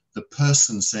between the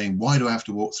person saying, why do I have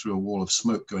to walk through a wall of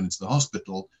smoke going into the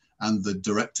hospital, and the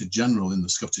director general in the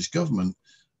Scottish government.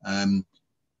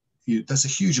 There's a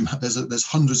huge amount, there's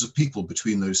hundreds of people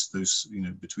between those, you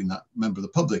know, between that member of the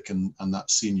public and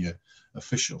that senior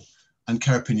official, and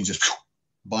care opinion just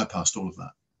bypassed all of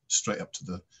that straight up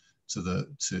to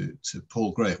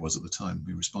Paul Gray, it was at the time,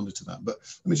 we responded to that. But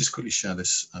let me just quickly share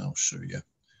this, and I'll show you,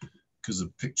 because the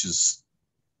pictures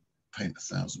paint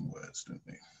 1,000 words, don't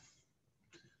they?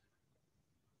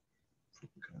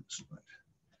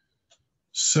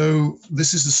 So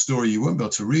this is the story. You won't be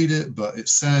able to read it, but it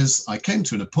says, I came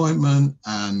to an appointment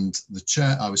and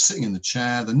I was sitting in the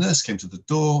chair. The nurse came to the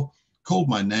door, called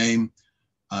my name.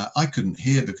 I couldn't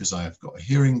hear because I've got a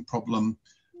hearing problem.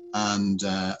 And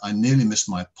I nearly missed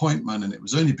my appointment. And it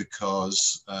was only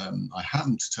because I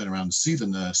happened to turn around and see the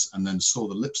nurse, and then saw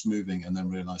the lips moving, and then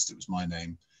realized it was my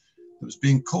name that was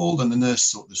being called. And the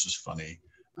nurse thought this was funny.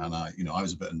 And I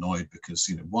was a bit annoyed because,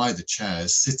 you know, why the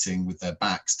chairs sitting with their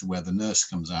backs to where the nurse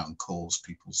comes out and calls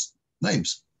people's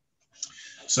names?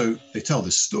 So they tell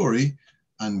this story,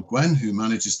 and Gwen, who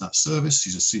manages that service,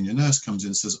 she's a senior nurse, comes in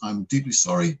and says, I'm deeply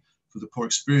sorry for the poor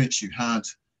experience you had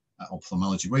at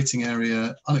ophthalmology waiting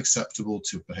area. Unacceptable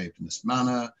to have behaved in this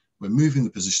manner. We're moving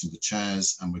the position of the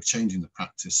chairs, and we're changing the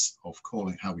practice of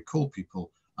calling, how we call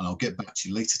people. And I'll get back to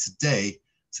you later today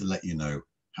to let you know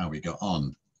how we got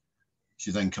on. She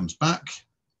then comes back.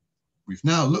 We've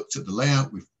now looked at the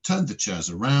layout. We've turned the chairs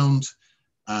around,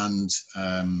 and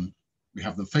we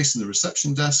have them facing the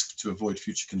reception desk to avoid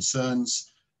future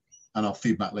concerns. And I'll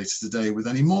feed back later today with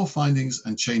any more findings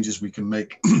and changes we can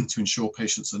make to ensure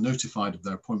patients are notified of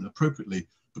their appointment appropriately,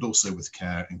 but also with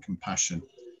care and compassion.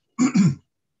 And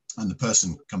the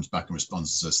person comes back and responds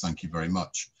and says, thank you very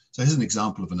much. So here's an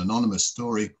example of an anonymous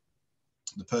story.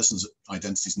 The person's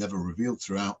identity is never revealed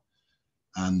throughout,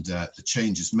 and the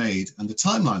change is made. And the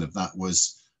timeline of that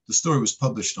was, the story was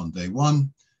published on day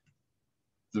 1.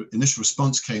 The initial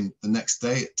response came the next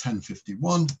day at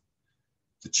 10:51.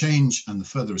 The change and the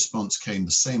further response came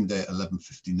the same day at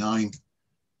 11:59.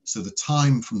 So the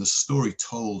time from the story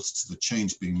told to the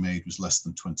change being made was less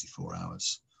than 24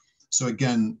 hours. So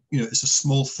again, it's a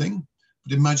small thing,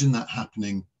 but imagine that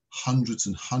happening hundreds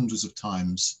and hundreds of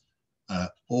times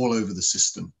all over the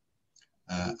system.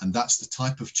 And that's the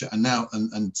type of,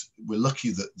 and we're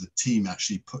lucky that the team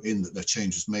actually put in that their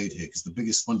change was made here,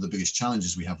 because one of the biggest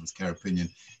challenges we have with care opinion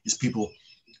is people,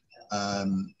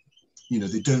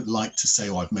 they don't like to say,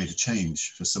 oh, I've made a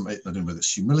change. For some, I don't know whether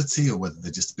it's humility or whether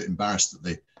they're just a bit embarrassed that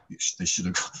they should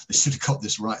have got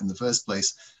this right in the first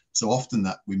place. So often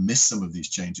that we miss some of these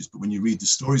changes, but when you read the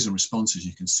stories and responses,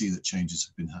 you can see that changes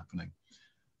have been happening.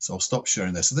 So I'll stop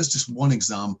sharing there. So there's just one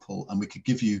example, and we could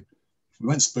give you, if we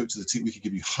went and spoke to the team, we could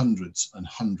give you hundreds and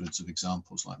hundreds of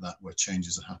examples like that where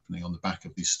changes are happening on the back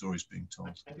of these stories being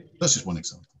told. That's just one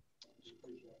example.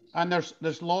 And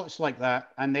there's lots like that.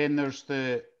 And then there's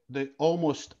the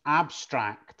almost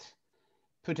abstract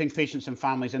putting patients and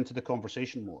families into the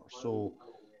conversation more. So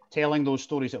telling those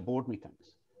stories at board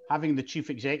meetings, having the chief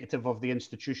executive of the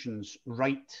institutions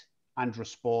write and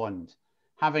respond,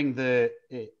 having the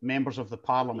members of the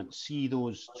parliament see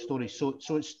those stories. So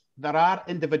there are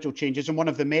individual changes, and one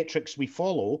of the metrics we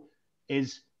follow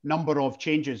is number of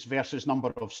changes versus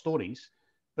number of stories,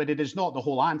 but it is not the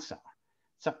whole answer.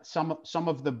 So some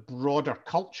of the broader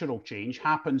cultural change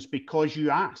happens because you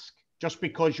ask, just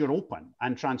because you're open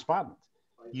and transparent.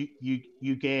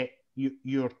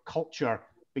 Your culture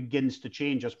begins to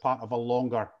change as part of a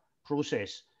longer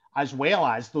process, as well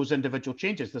as those individual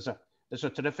changes. There's a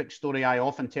terrific story I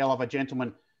often tell of a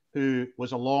gentleman who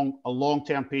was a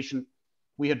long-term patient.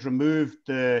 We had removed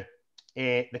the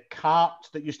cart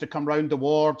that used to come round the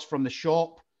wards from the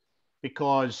shop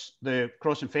because the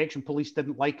cross-infection police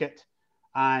didn't like it,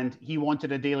 and he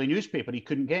wanted a daily newspaper. He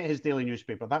couldn't get his daily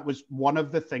newspaper. That was one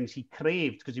of the things he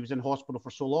craved because he was in hospital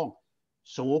for so long.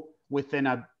 So within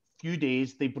a few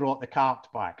days, they brought the cart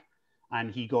back, and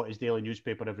he got his daily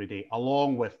newspaper every day,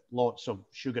 along with lots of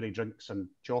sugary drinks and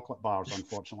chocolate bars,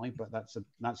 unfortunately. But that's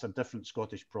a different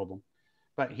Scottish problem.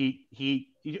 But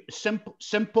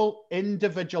simple,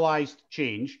 individualized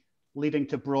change leading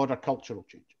to broader cultural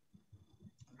change.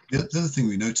 The other thing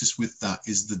we notice with that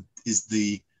is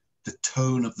the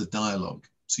tone of the dialogue.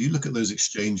 So you look at those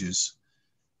exchanges,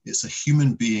 it's a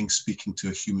human being speaking to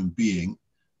a human being,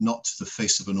 not the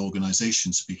face of an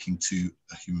organization speaking to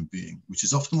a human being, which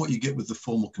is often what you get with the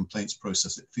formal complaints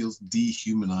process. It feels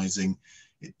dehumanizing.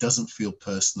 It doesn't feel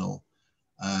personal.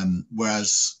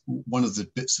 Whereas one of the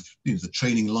bits of the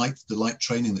training, the light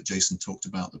training that Jason talked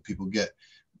about that people get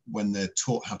when they're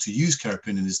taught how to use care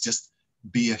opinion, is just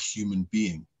be a human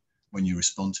being when you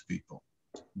respond to people.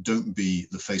 Don't be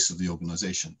the face of the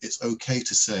organization. It's okay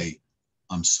to say,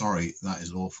 I'm sorry, that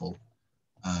is awful.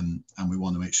 And we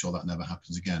want to make sure that never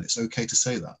happens again. It's okay to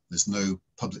say that. There's no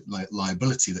public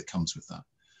liability that comes with that,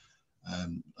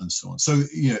 and so on. So,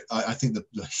 I think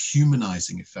that the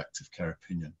humanizing effect of care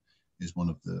opinion is one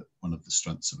of the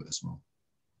strengths of it as well.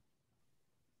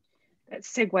 That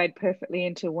segued perfectly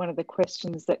into one of the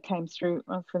questions that came through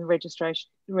from the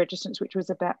registrants, which was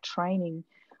about training.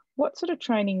 What sort of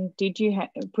training did you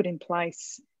put in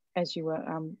place as you were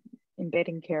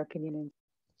embedding care opinion in?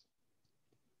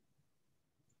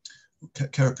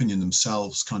 Care opinion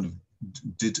themselves kind of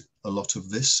did a lot of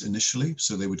this initially.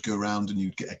 So they would go around and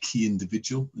you'd get a key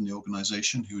individual in the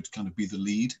organization who would kind of be the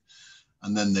lead,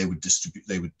 and then they would distribute,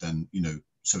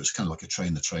 so it's kind of like a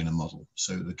train the trainer model.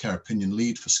 So the care opinion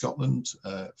lead for Scotland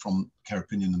from care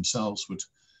opinion themselves would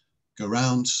go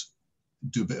around,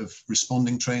 do a bit of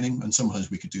responding training, and sometimes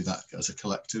we could do that as a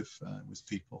collective with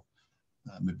people.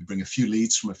 Maybe bring a few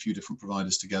leads from a few different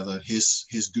providers together.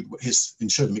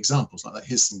 And show them examples like that.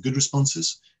 Here's some good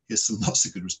responses. Here's some not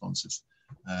so good responses,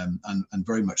 and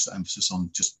very much the emphasis on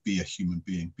just be a human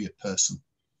being, be a person.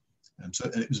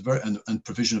 So it was very and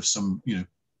provision of some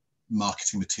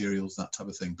marketing materials, that type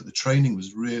of thing. But the training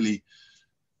was really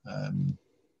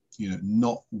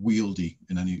not wieldy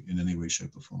in any way,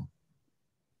 shape, or form.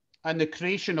 And the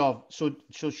creation of so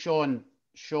Shaun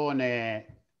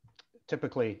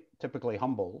typically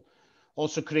humble,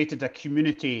 also created a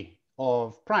community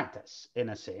of practice, in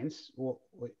a sense,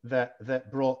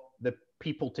 that brought the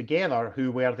people together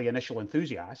who were the initial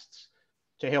enthusiasts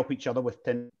to help each other with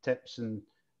tips and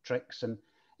tricks. And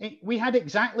we had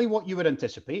exactly what you would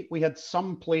anticipate. We had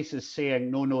some places saying,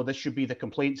 no, this should be the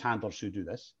complaints handlers who do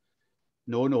this.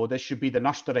 No, this should be the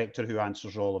nurse director who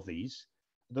answers all of these.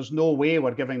 There's no way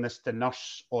we're giving this to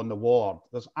nurse on the ward.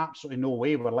 There's absolutely no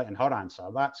way we're letting her answer.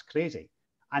 That's crazy.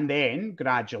 And then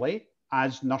gradually,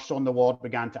 as nurse on the ward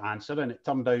began to answer, and it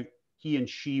turned out he and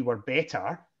she were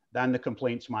better than the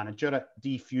complaints manager at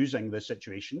defusing the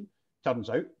situation, turns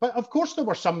out. But of course, there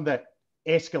were some that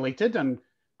escalated and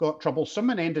got troublesome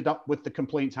and ended up with the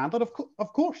complaints handler,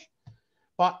 of course.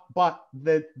 But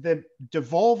the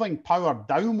devolving power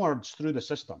downwards through the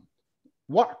system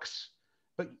works.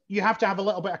 But you have to have a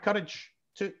little bit of courage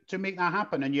to make that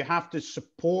happen. And you have to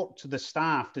support the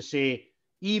staff to say,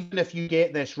 even if you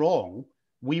get this wrong,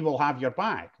 we will have your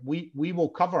back. We will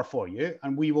cover for you,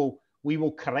 and we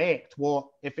will correct what,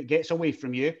 if it gets away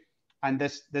from you and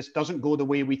this doesn't go the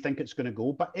way we think it's going to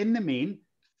go. But in the main,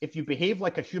 if you behave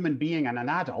like a human being and an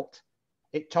adult,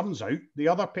 it turns out the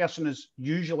other person is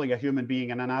usually a human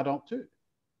being and an adult too.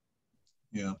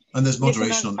 Yeah, and there's moderation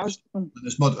yes, on. I was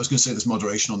going to say there's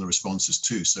moderation on the responses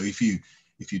too. So if you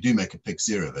do make a big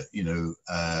zero of it,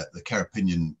 the care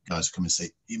opinion guys come and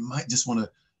say, you might just want to.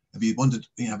 Have you wondered?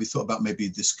 Have you thought about maybe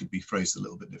this could be phrased a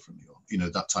little bit differently, or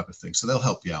that type of thing? So they'll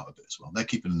help you out a bit as well. They're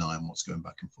keeping an eye on what's going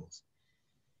back and forth.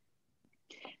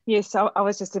 Yes, I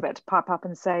was just about to pipe up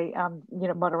and say,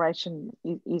 moderation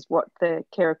is what the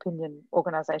care opinion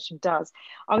organisation does.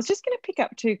 I was just going to pick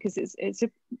up too, because it's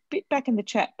a bit back in the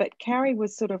chat, but Carrie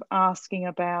was sort of asking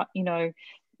about,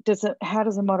 how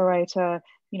does a moderator,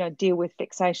 deal with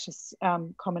vexatious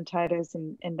commentators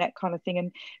and that kind of thing.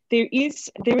 And there is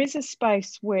a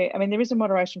space where, there is a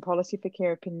moderation policy for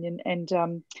care opinion,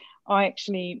 and I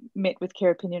actually met with Care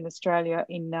Opinion Australia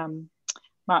in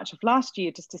March of last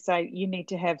year, just to say you need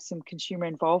to have some consumer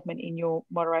involvement in your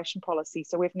moderation policy.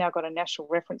 So we've now got a national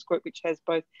reference group which has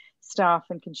both staff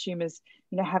and consumers,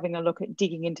 having a look at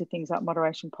digging into things like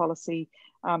moderation policy,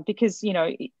 because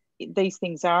these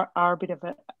things are a bit of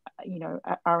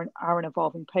are an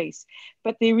evolving piece.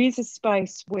 But there is a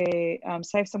space where,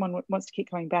 say if someone wants to keep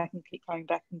coming back and keep coming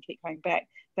back and keep coming back,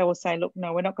 they will say, look,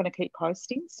 no, we're not going to keep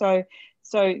posting. So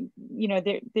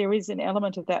there is an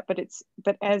element of that,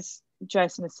 but as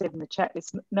Jason has said in the chat,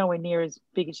 it's nowhere near as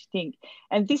big as you think.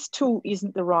 And this tool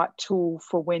isn't the right tool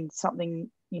for when something,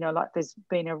 like there's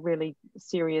been a really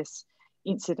serious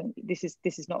incident. This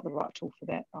is not the right tool for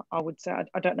that, I would say.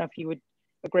 I don't know if you would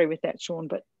agree with that, Shaun,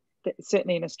 but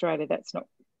certainly in Australia,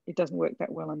 it doesn't work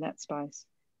that well in that space.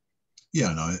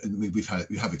 Yeah, no, we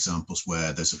have examples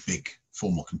where there's a big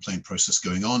formal complaint process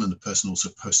going on, and the person also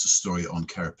posts a story on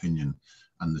Care Opinion,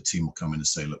 and the team will come in and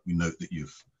say, look, we note that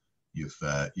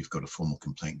you've got a formal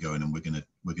complaint going, and we're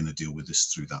going to deal with this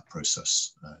through that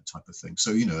process, type of thing.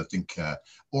 So I think,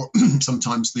 or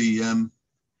sometimes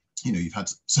you've had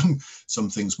some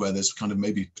things where there's kind of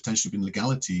maybe potentially been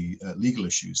legal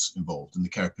issues involved, and the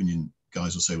Care Opinion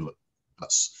guys will say, well, look,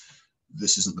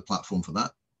 this isn't the platform for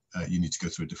that. You need to go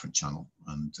through a different channel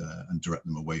and direct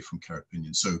them away from Care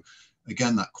Opinion. So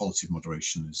again, that quality of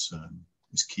moderation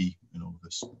is key in all of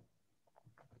this.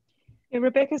 Yeah,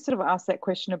 Rebecca sort of asked that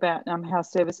question about how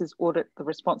services audit the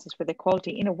responses for their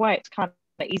quality. In a way, it's kind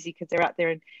of easy because they're out there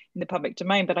in the public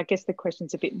domain, but I guess the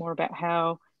question's a bit more about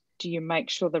how do you make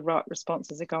sure the right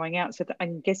responses are going out? So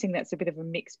I'm guessing that's a bit of a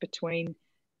mix between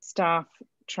staff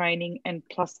training and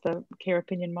plus the Care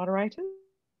Opinion moderators.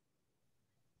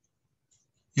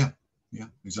 Yeah,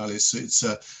 exactly. It's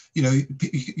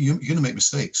you're going to make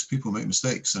mistakes. People make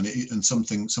mistakes, and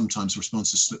sometimes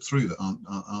responses slip through that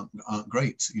aren't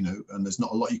great. And there's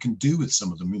not a lot you can do with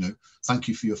some of them. Thank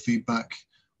you for your feedback.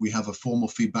 We have a formal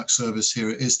feedback service. Here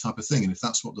it is, type of thing. And if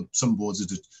that's what some boards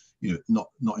are,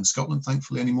 not in Scotland,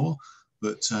 thankfully anymore.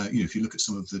 But if you look at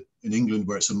some of in England,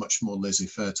 where it's a much more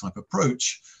laissez-faire type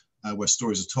approach, where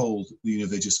stories are told,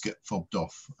 they just get fobbed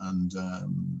off, and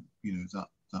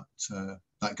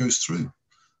that goes through,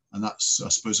 and that's, I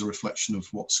suppose, a reflection of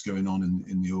what's going on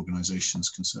in the organisations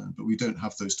concerned. But we don't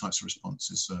have those types of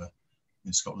responses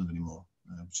in Scotland anymore,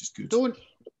 which is good. Don't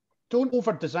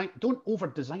over design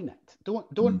it.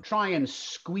 Don't try and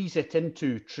squeeze it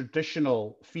into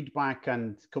traditional feedback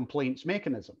and complaints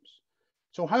mechanisms.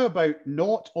 So how about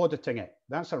not auditing it?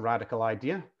 That's a radical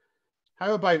idea.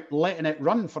 How about letting it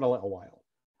run for a little while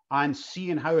and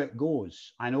seeing how it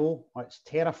goes? I know it's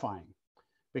terrifying,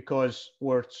 because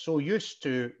we're so used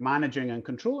to managing and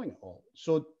controlling it all.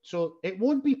 So it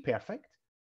won't be perfect.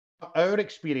 But our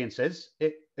experience is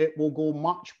it will go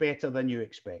much better than you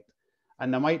expect.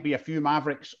 And there might be a few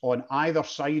mavericks on either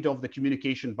side of the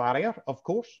communication barrier, of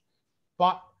course,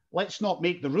 but let's not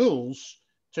make the rules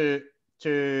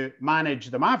to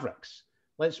manage the mavericks.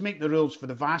 Let's make the rules for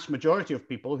the vast majority of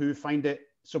people who find it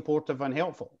supportive and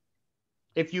helpful.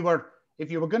 If you were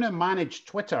going to manage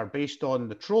Twitter based on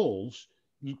the trolls,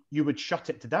 you would shut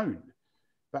it down.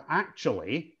 But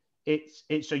actually,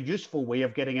 it's a useful way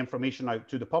of getting information out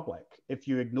to the public if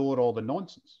you ignore all the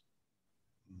nonsense.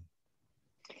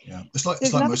 Yeah,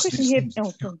 There's another question here. Oh, I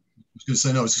was going to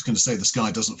say, no, I was just going to say the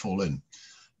sky doesn't fall in.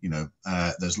 You know,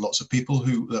 there's lots of people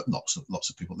who, lots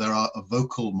of people, there are a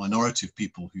vocal minority of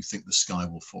people who think the sky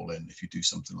will fall in if you do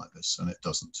something like this, and it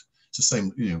doesn't. It's the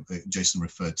same, you know, Jason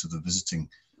referred to the visiting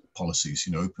policies,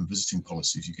 you know, open visiting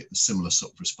policies, you get the similar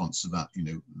sort of response to that. You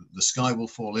know, the sky will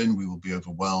fall in, we will be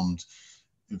overwhelmed,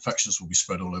 infections will be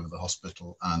spread all over the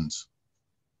hospital, and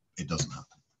it doesn't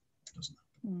happen. It doesn't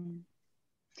happen.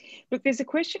 Look, there's a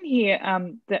question here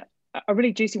that a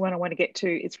really juicy one I want to get to.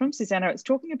 It's from Susanna. It's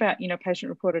talking about, you know,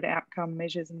 patient-reported outcome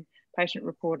measures and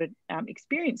patient-reported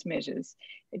experience measures.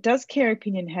 Does care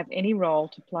opinion have any role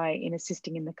to play in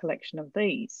assisting in the collection of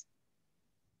these?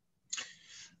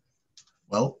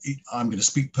 Well, I'm going to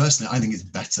speak personally. I think it's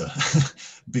better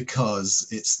because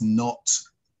it's not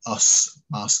us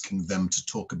asking them to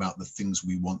talk about the things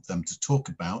we want them to talk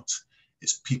about.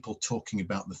 It's people talking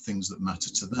about the things that matter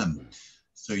to them.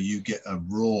 So you get a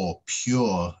raw,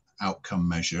 pure outcome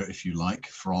measure, if you like,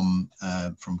 from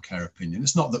care opinion.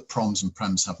 It's not that PROMs and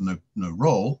PREMs have no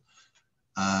role,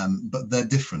 but they're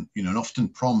different. You know, and often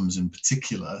PROMs in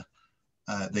particular,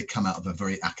 they come out of a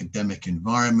very academic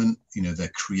environment. You know, they're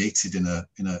created in a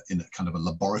kind of a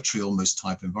laboratory almost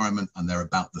type environment, and they're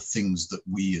about the things that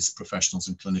we as professionals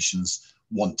and clinicians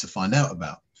want to find out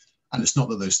about. And it's not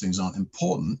that those things aren't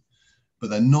important, but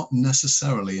they're not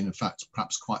necessarily, and in fact,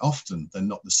 perhaps quite often, they're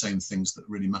not the same things that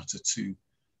really matter to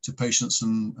patients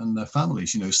and their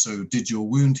families. You know, so did your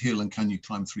wound heal and can you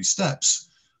climb 3 steps?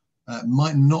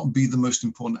 Might not be the most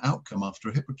important outcome after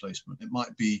a hip replacement. It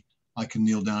might be, I can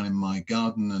kneel down in my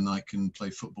garden and I can play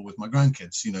football with my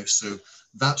grandkids, you know, so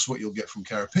that's what you'll get from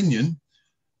care opinion,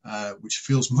 which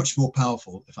feels much more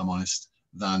powerful, if I'm honest,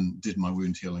 than did my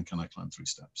wound heal and can I climb 3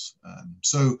 steps?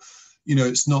 So, you know,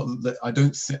 it's not that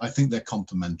I think they're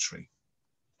complementary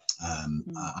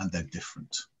and they're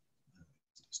different.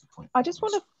 That's the point. I just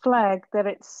want to flag that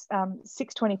it's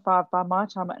 6:25 by my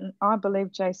time, and I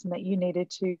believe, Jason, that you needed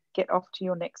to get off to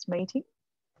your next meeting.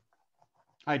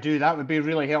 I do. That would be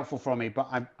really helpful for me, but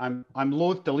I'm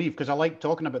loath to leave because I like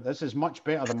talking about this. Is much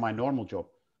better than my normal job.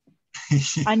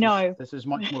 I know. This is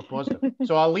much more positive.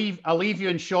 So I'll leave you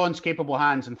in Shaun's capable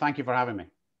hands, and thank you for having me.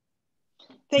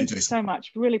 Thank you so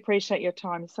much. Really appreciate your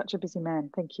time. You're such a busy man.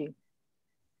 Thank you.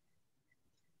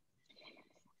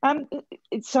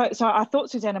 So I thought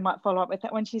Susanna might follow up with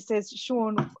that when she says,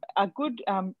 Shaun, a good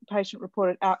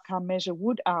patient-reported outcome measure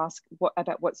would ask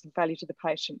about what's the value to the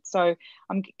patient. So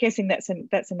I'm guessing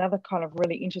that's another kind of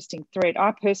really interesting thread.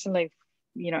 I personally,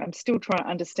 you know, I'm still trying to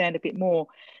understand a bit more.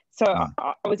 So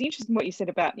I was interested in what you said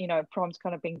about, you know, PROMs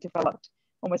kind of being developed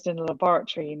almost in a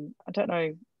laboratory, and I don't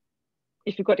know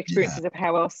if you've got experiences of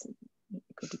how else it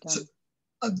could be done.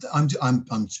 So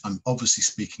I'm obviously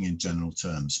speaking in general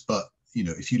terms, but you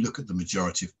know, if you look at the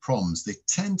majority of PROMs, they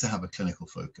tend to have a clinical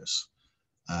focus.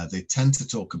 They tend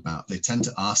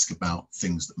to ask about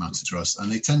things that matter to us, and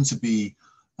they tend to be,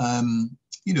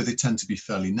 you know, they tend to be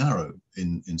fairly narrow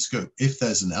in scope. If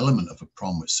there's an element of a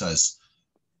PROM which says,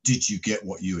 did you get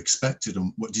what you expected,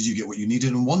 and did you get what you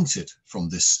needed and wanted from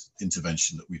this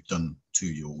intervention that we've done to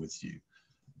you or with you,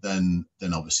 then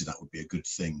obviously that would be a good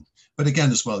thing. But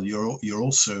again, as well, you're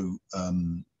also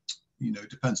you know,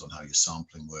 it depends on how your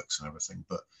sampling works and everything,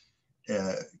 but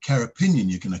care opinion,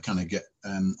 you're going to kind of get,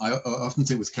 I often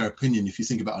think with care opinion, if you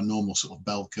think about a normal sort of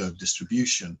bell curve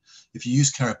distribution, if you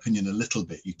use care opinion a little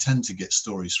bit, you tend to get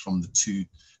stories from the 2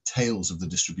 tails of the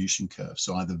distribution curve.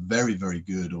 So either very, very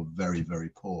good or very, very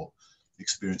poor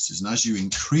experiences. And as you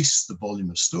increase the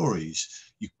volume of stories,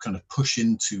 you kind of push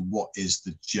into what is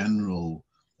a general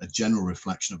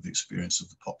reflection of the experience of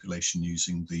the population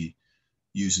using the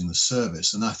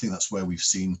service. And I think that's where we've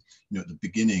seen, you know, at the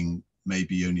beginning,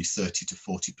 maybe only 30 to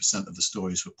 40% of the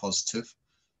stories were positive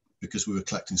because we were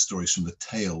collecting stories from the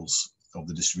tails of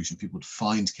the distribution. People would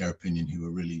find care opinion who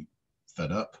were really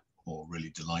fed up or really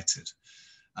delighted.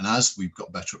 And as we've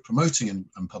got better at promoting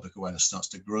and public awareness starts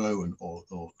to grow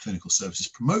or clinical services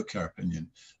promote care opinion,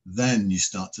 then you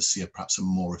start to see perhaps a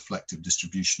more reflective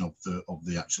distribution of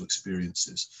the actual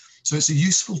experiences. So it's a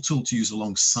useful tool to use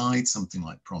alongside something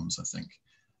like PROMs, I think,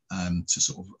 to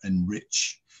sort of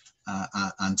enrich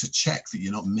and to check that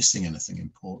you're not missing anything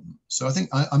important. So I think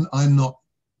I'm not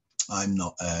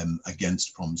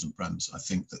against PROMs and PREMs. I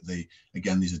think that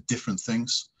these are different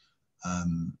things,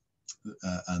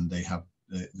 and they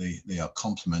are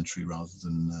complementary rather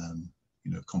than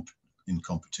you know, in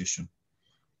competition.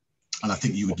 And I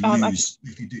think you would use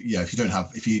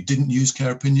if you didn't use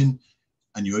care opinion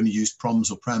and you only used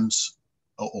PROMs or PREMs,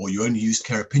 or you only used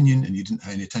care opinion and you didn't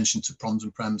pay any attention to PROMs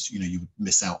and PREMs, you know, you would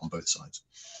miss out on both sides.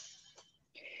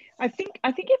 I think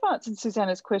you've answered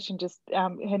Susanna's question. Just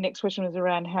her next question was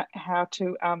around how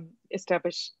to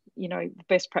establish, you know,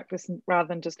 best practice rather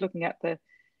than just looking at the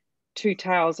two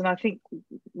tails. And I think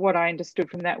what I understood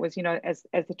from that was, you know, as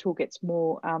the tool gets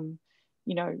more,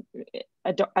 you know,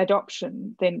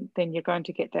 adoption, then you're going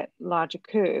to get that larger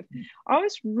curve. I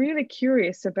was really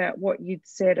curious about what you'd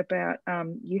said about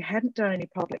you hadn't done any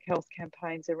public health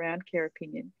campaigns around care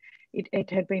opinion. It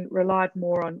had been relied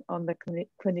more on the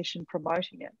clinician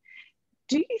promoting it.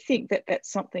 Do you think that that's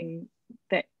something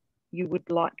that you would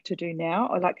like to do now?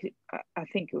 Or like, I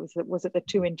think it was it the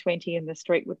 2 in 20 in the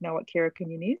street would know what care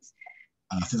opinion is?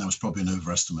 I think that was probably an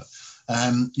overestimate.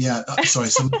 Yeah, sorry,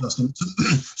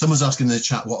 someone's asking in the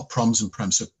chat what are proms and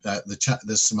prems. So the chat,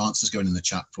 there's some answers going in the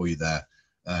chat for you there,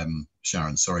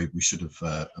 Sharon. Sorry, we should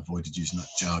have avoided using that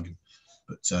jargon.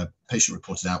 But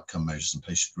patient-reported outcome measures and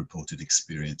patient-reported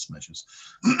experience measures,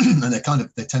 and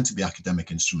they tend to be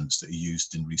academic instruments that are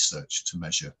used in research to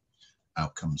measure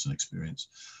outcomes and experience.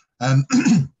 Yeah,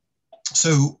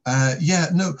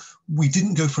 no, we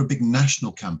didn't go for a big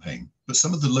national campaign, but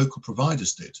some of the local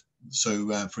providers did.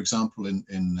 So, for example, in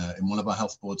one of our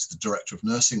health boards, the director of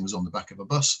nursing was on the back of a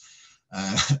bus.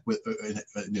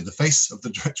 The face of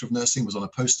the director of nursing was on a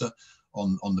poster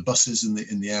on the buses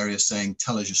in the area saying,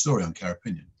 "Tell us your story on care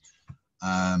opinion."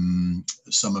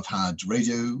 Some have had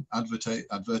radio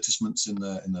advertisements in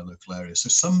their local area. So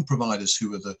some providers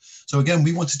who are so again,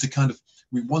 we wanted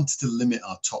to limit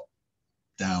our top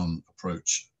down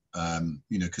approach,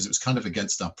 you know, because it was kind of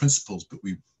against our principles, but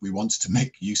we wanted to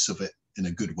make use of it in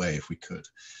a good way if we could.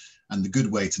 And the good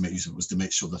way to make use of it was to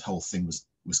make sure that whole thing was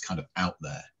kind of out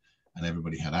there and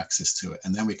everybody had access to it.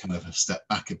 And then we kind of have stepped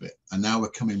back a bit. And now we're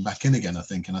coming back in again, I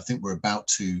think. And I think we're about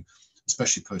to,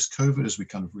 especially post-COVID, as we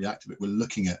kind of react to it, we're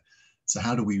looking at, so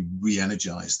how do we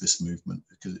re-energize this movement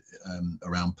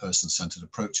around person-centered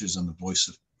approaches and the voice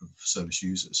of service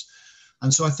users?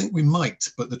 And so I think we might,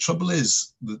 but the trouble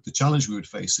is that the challenge we would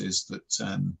face is that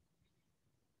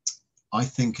I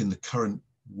think in the current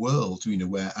world, you know,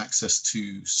 where access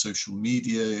to social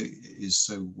media is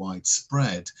so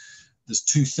widespread, there's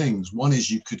two things. One is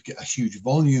you could get a huge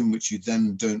volume, which you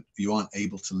aren't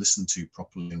able to listen to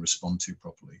properly and respond to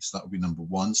properly. So that would be number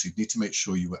one. So you need to make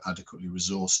sure you were adequately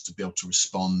resourced to be able to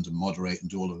respond and moderate and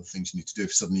do all of the things you need to do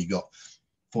if suddenly you got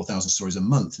 4,000 stories a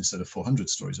month instead of 400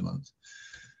 stories a month.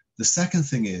 The second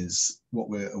thing is, what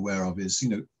we're aware of is, you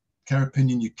know, care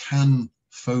opinion, you can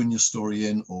phone your story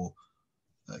in or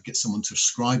get someone to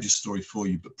scribe your story for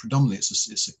you, but predominantly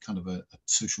it's a kind of a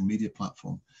social media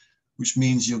platform, which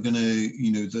means you're going to,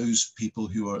 you know, those people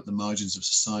who are at the margins of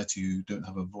society who don't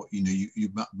have a voice, you know,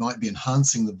 you might be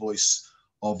enhancing the voice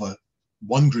of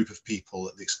one group of people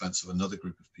at the expense of another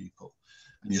group of people.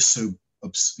 And you're so,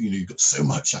 you know, you've got so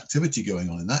much activity going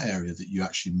on in that area that you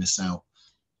actually miss out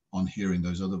on hearing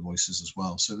those other voices as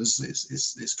well. So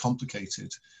it's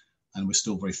complicated, and we're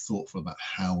still very thoughtful about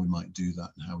how we might do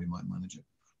that and how we might manage it.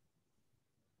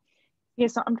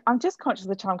 Yes, I'm just conscious of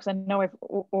the time because I know I've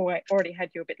already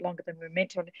had you a bit longer than we were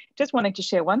meant to. Just wanting to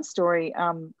share one story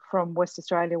from West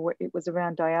Australia where it was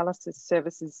around dialysis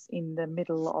services in the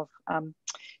middle of,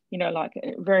 you know, like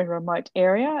a very remote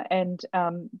area. And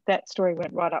that story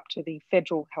went right up to the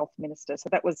federal health minister. So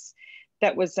that was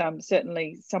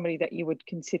certainly somebody that you would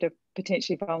consider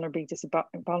potentially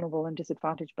vulnerable and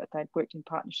disadvantaged, but they'd worked in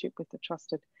partnership with the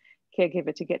trusted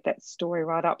caregiver to get that story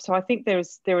right up. So I think there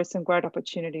are some great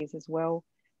opportunities as well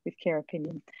with care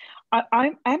opinion.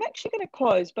 I'm actually going to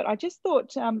close, but I just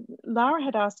thought Lara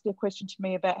had asked a question to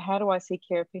me about how do I see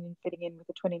care opinion fitting in with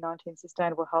the 2019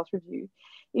 Sustainable Health Review.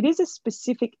 It is a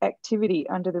specific activity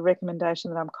under the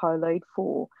recommendation that I'm co-lead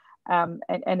for,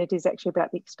 and it is actually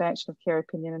about the expansion of care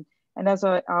opinion. And as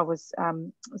I was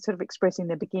sort of expressing in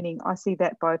the beginning, I see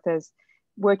that both as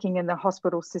working in the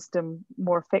hospital system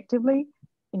more effectively,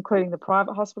 including the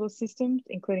private hospital systems,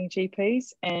 including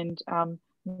GPs and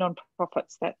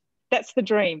non-profits. That's the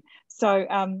dream. So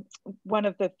one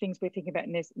of the things we're thinking about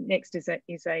next is a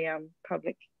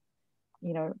public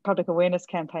awareness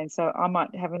campaign. So I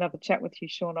might have another chat with you,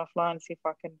 Shaun, offline, and see if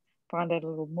I can find out a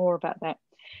little more about that.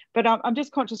 But I'm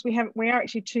just conscious we are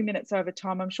actually 2 minutes over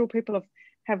time. I'm sure people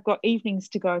have got evenings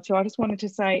to go to. I just wanted to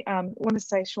say,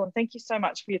 Shaun, thank you so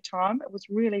much for your time. It was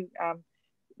really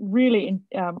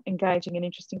engaging and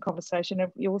interesting conversation.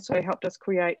 You also helped us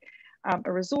create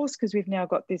a resource because we've now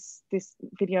got this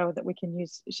video that we can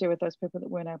share with those people that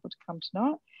weren't able to come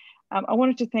tonight. I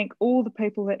wanted to thank all the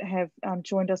people that have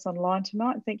joined us online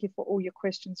tonight. Thank you for all your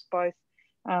questions, both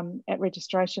at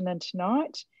registration and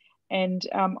tonight. And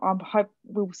I hope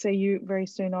we'll see you very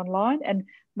soon online. And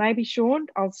maybe, Shaun,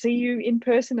 I'll see you in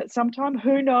person at some time.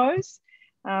 Who knows?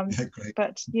 Yeah, great.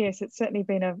 But yes, it's certainly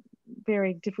been a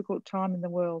very difficult time in the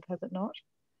world, has it not?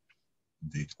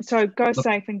 Indeed. So go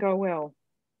safe and go well.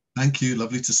 Thank you.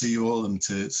 Lovely to see you all and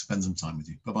to spend some time with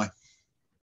you. Bye-bye.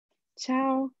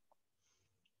 Ciao.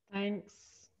 Thanks.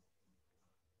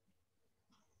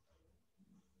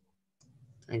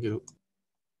 Thank you.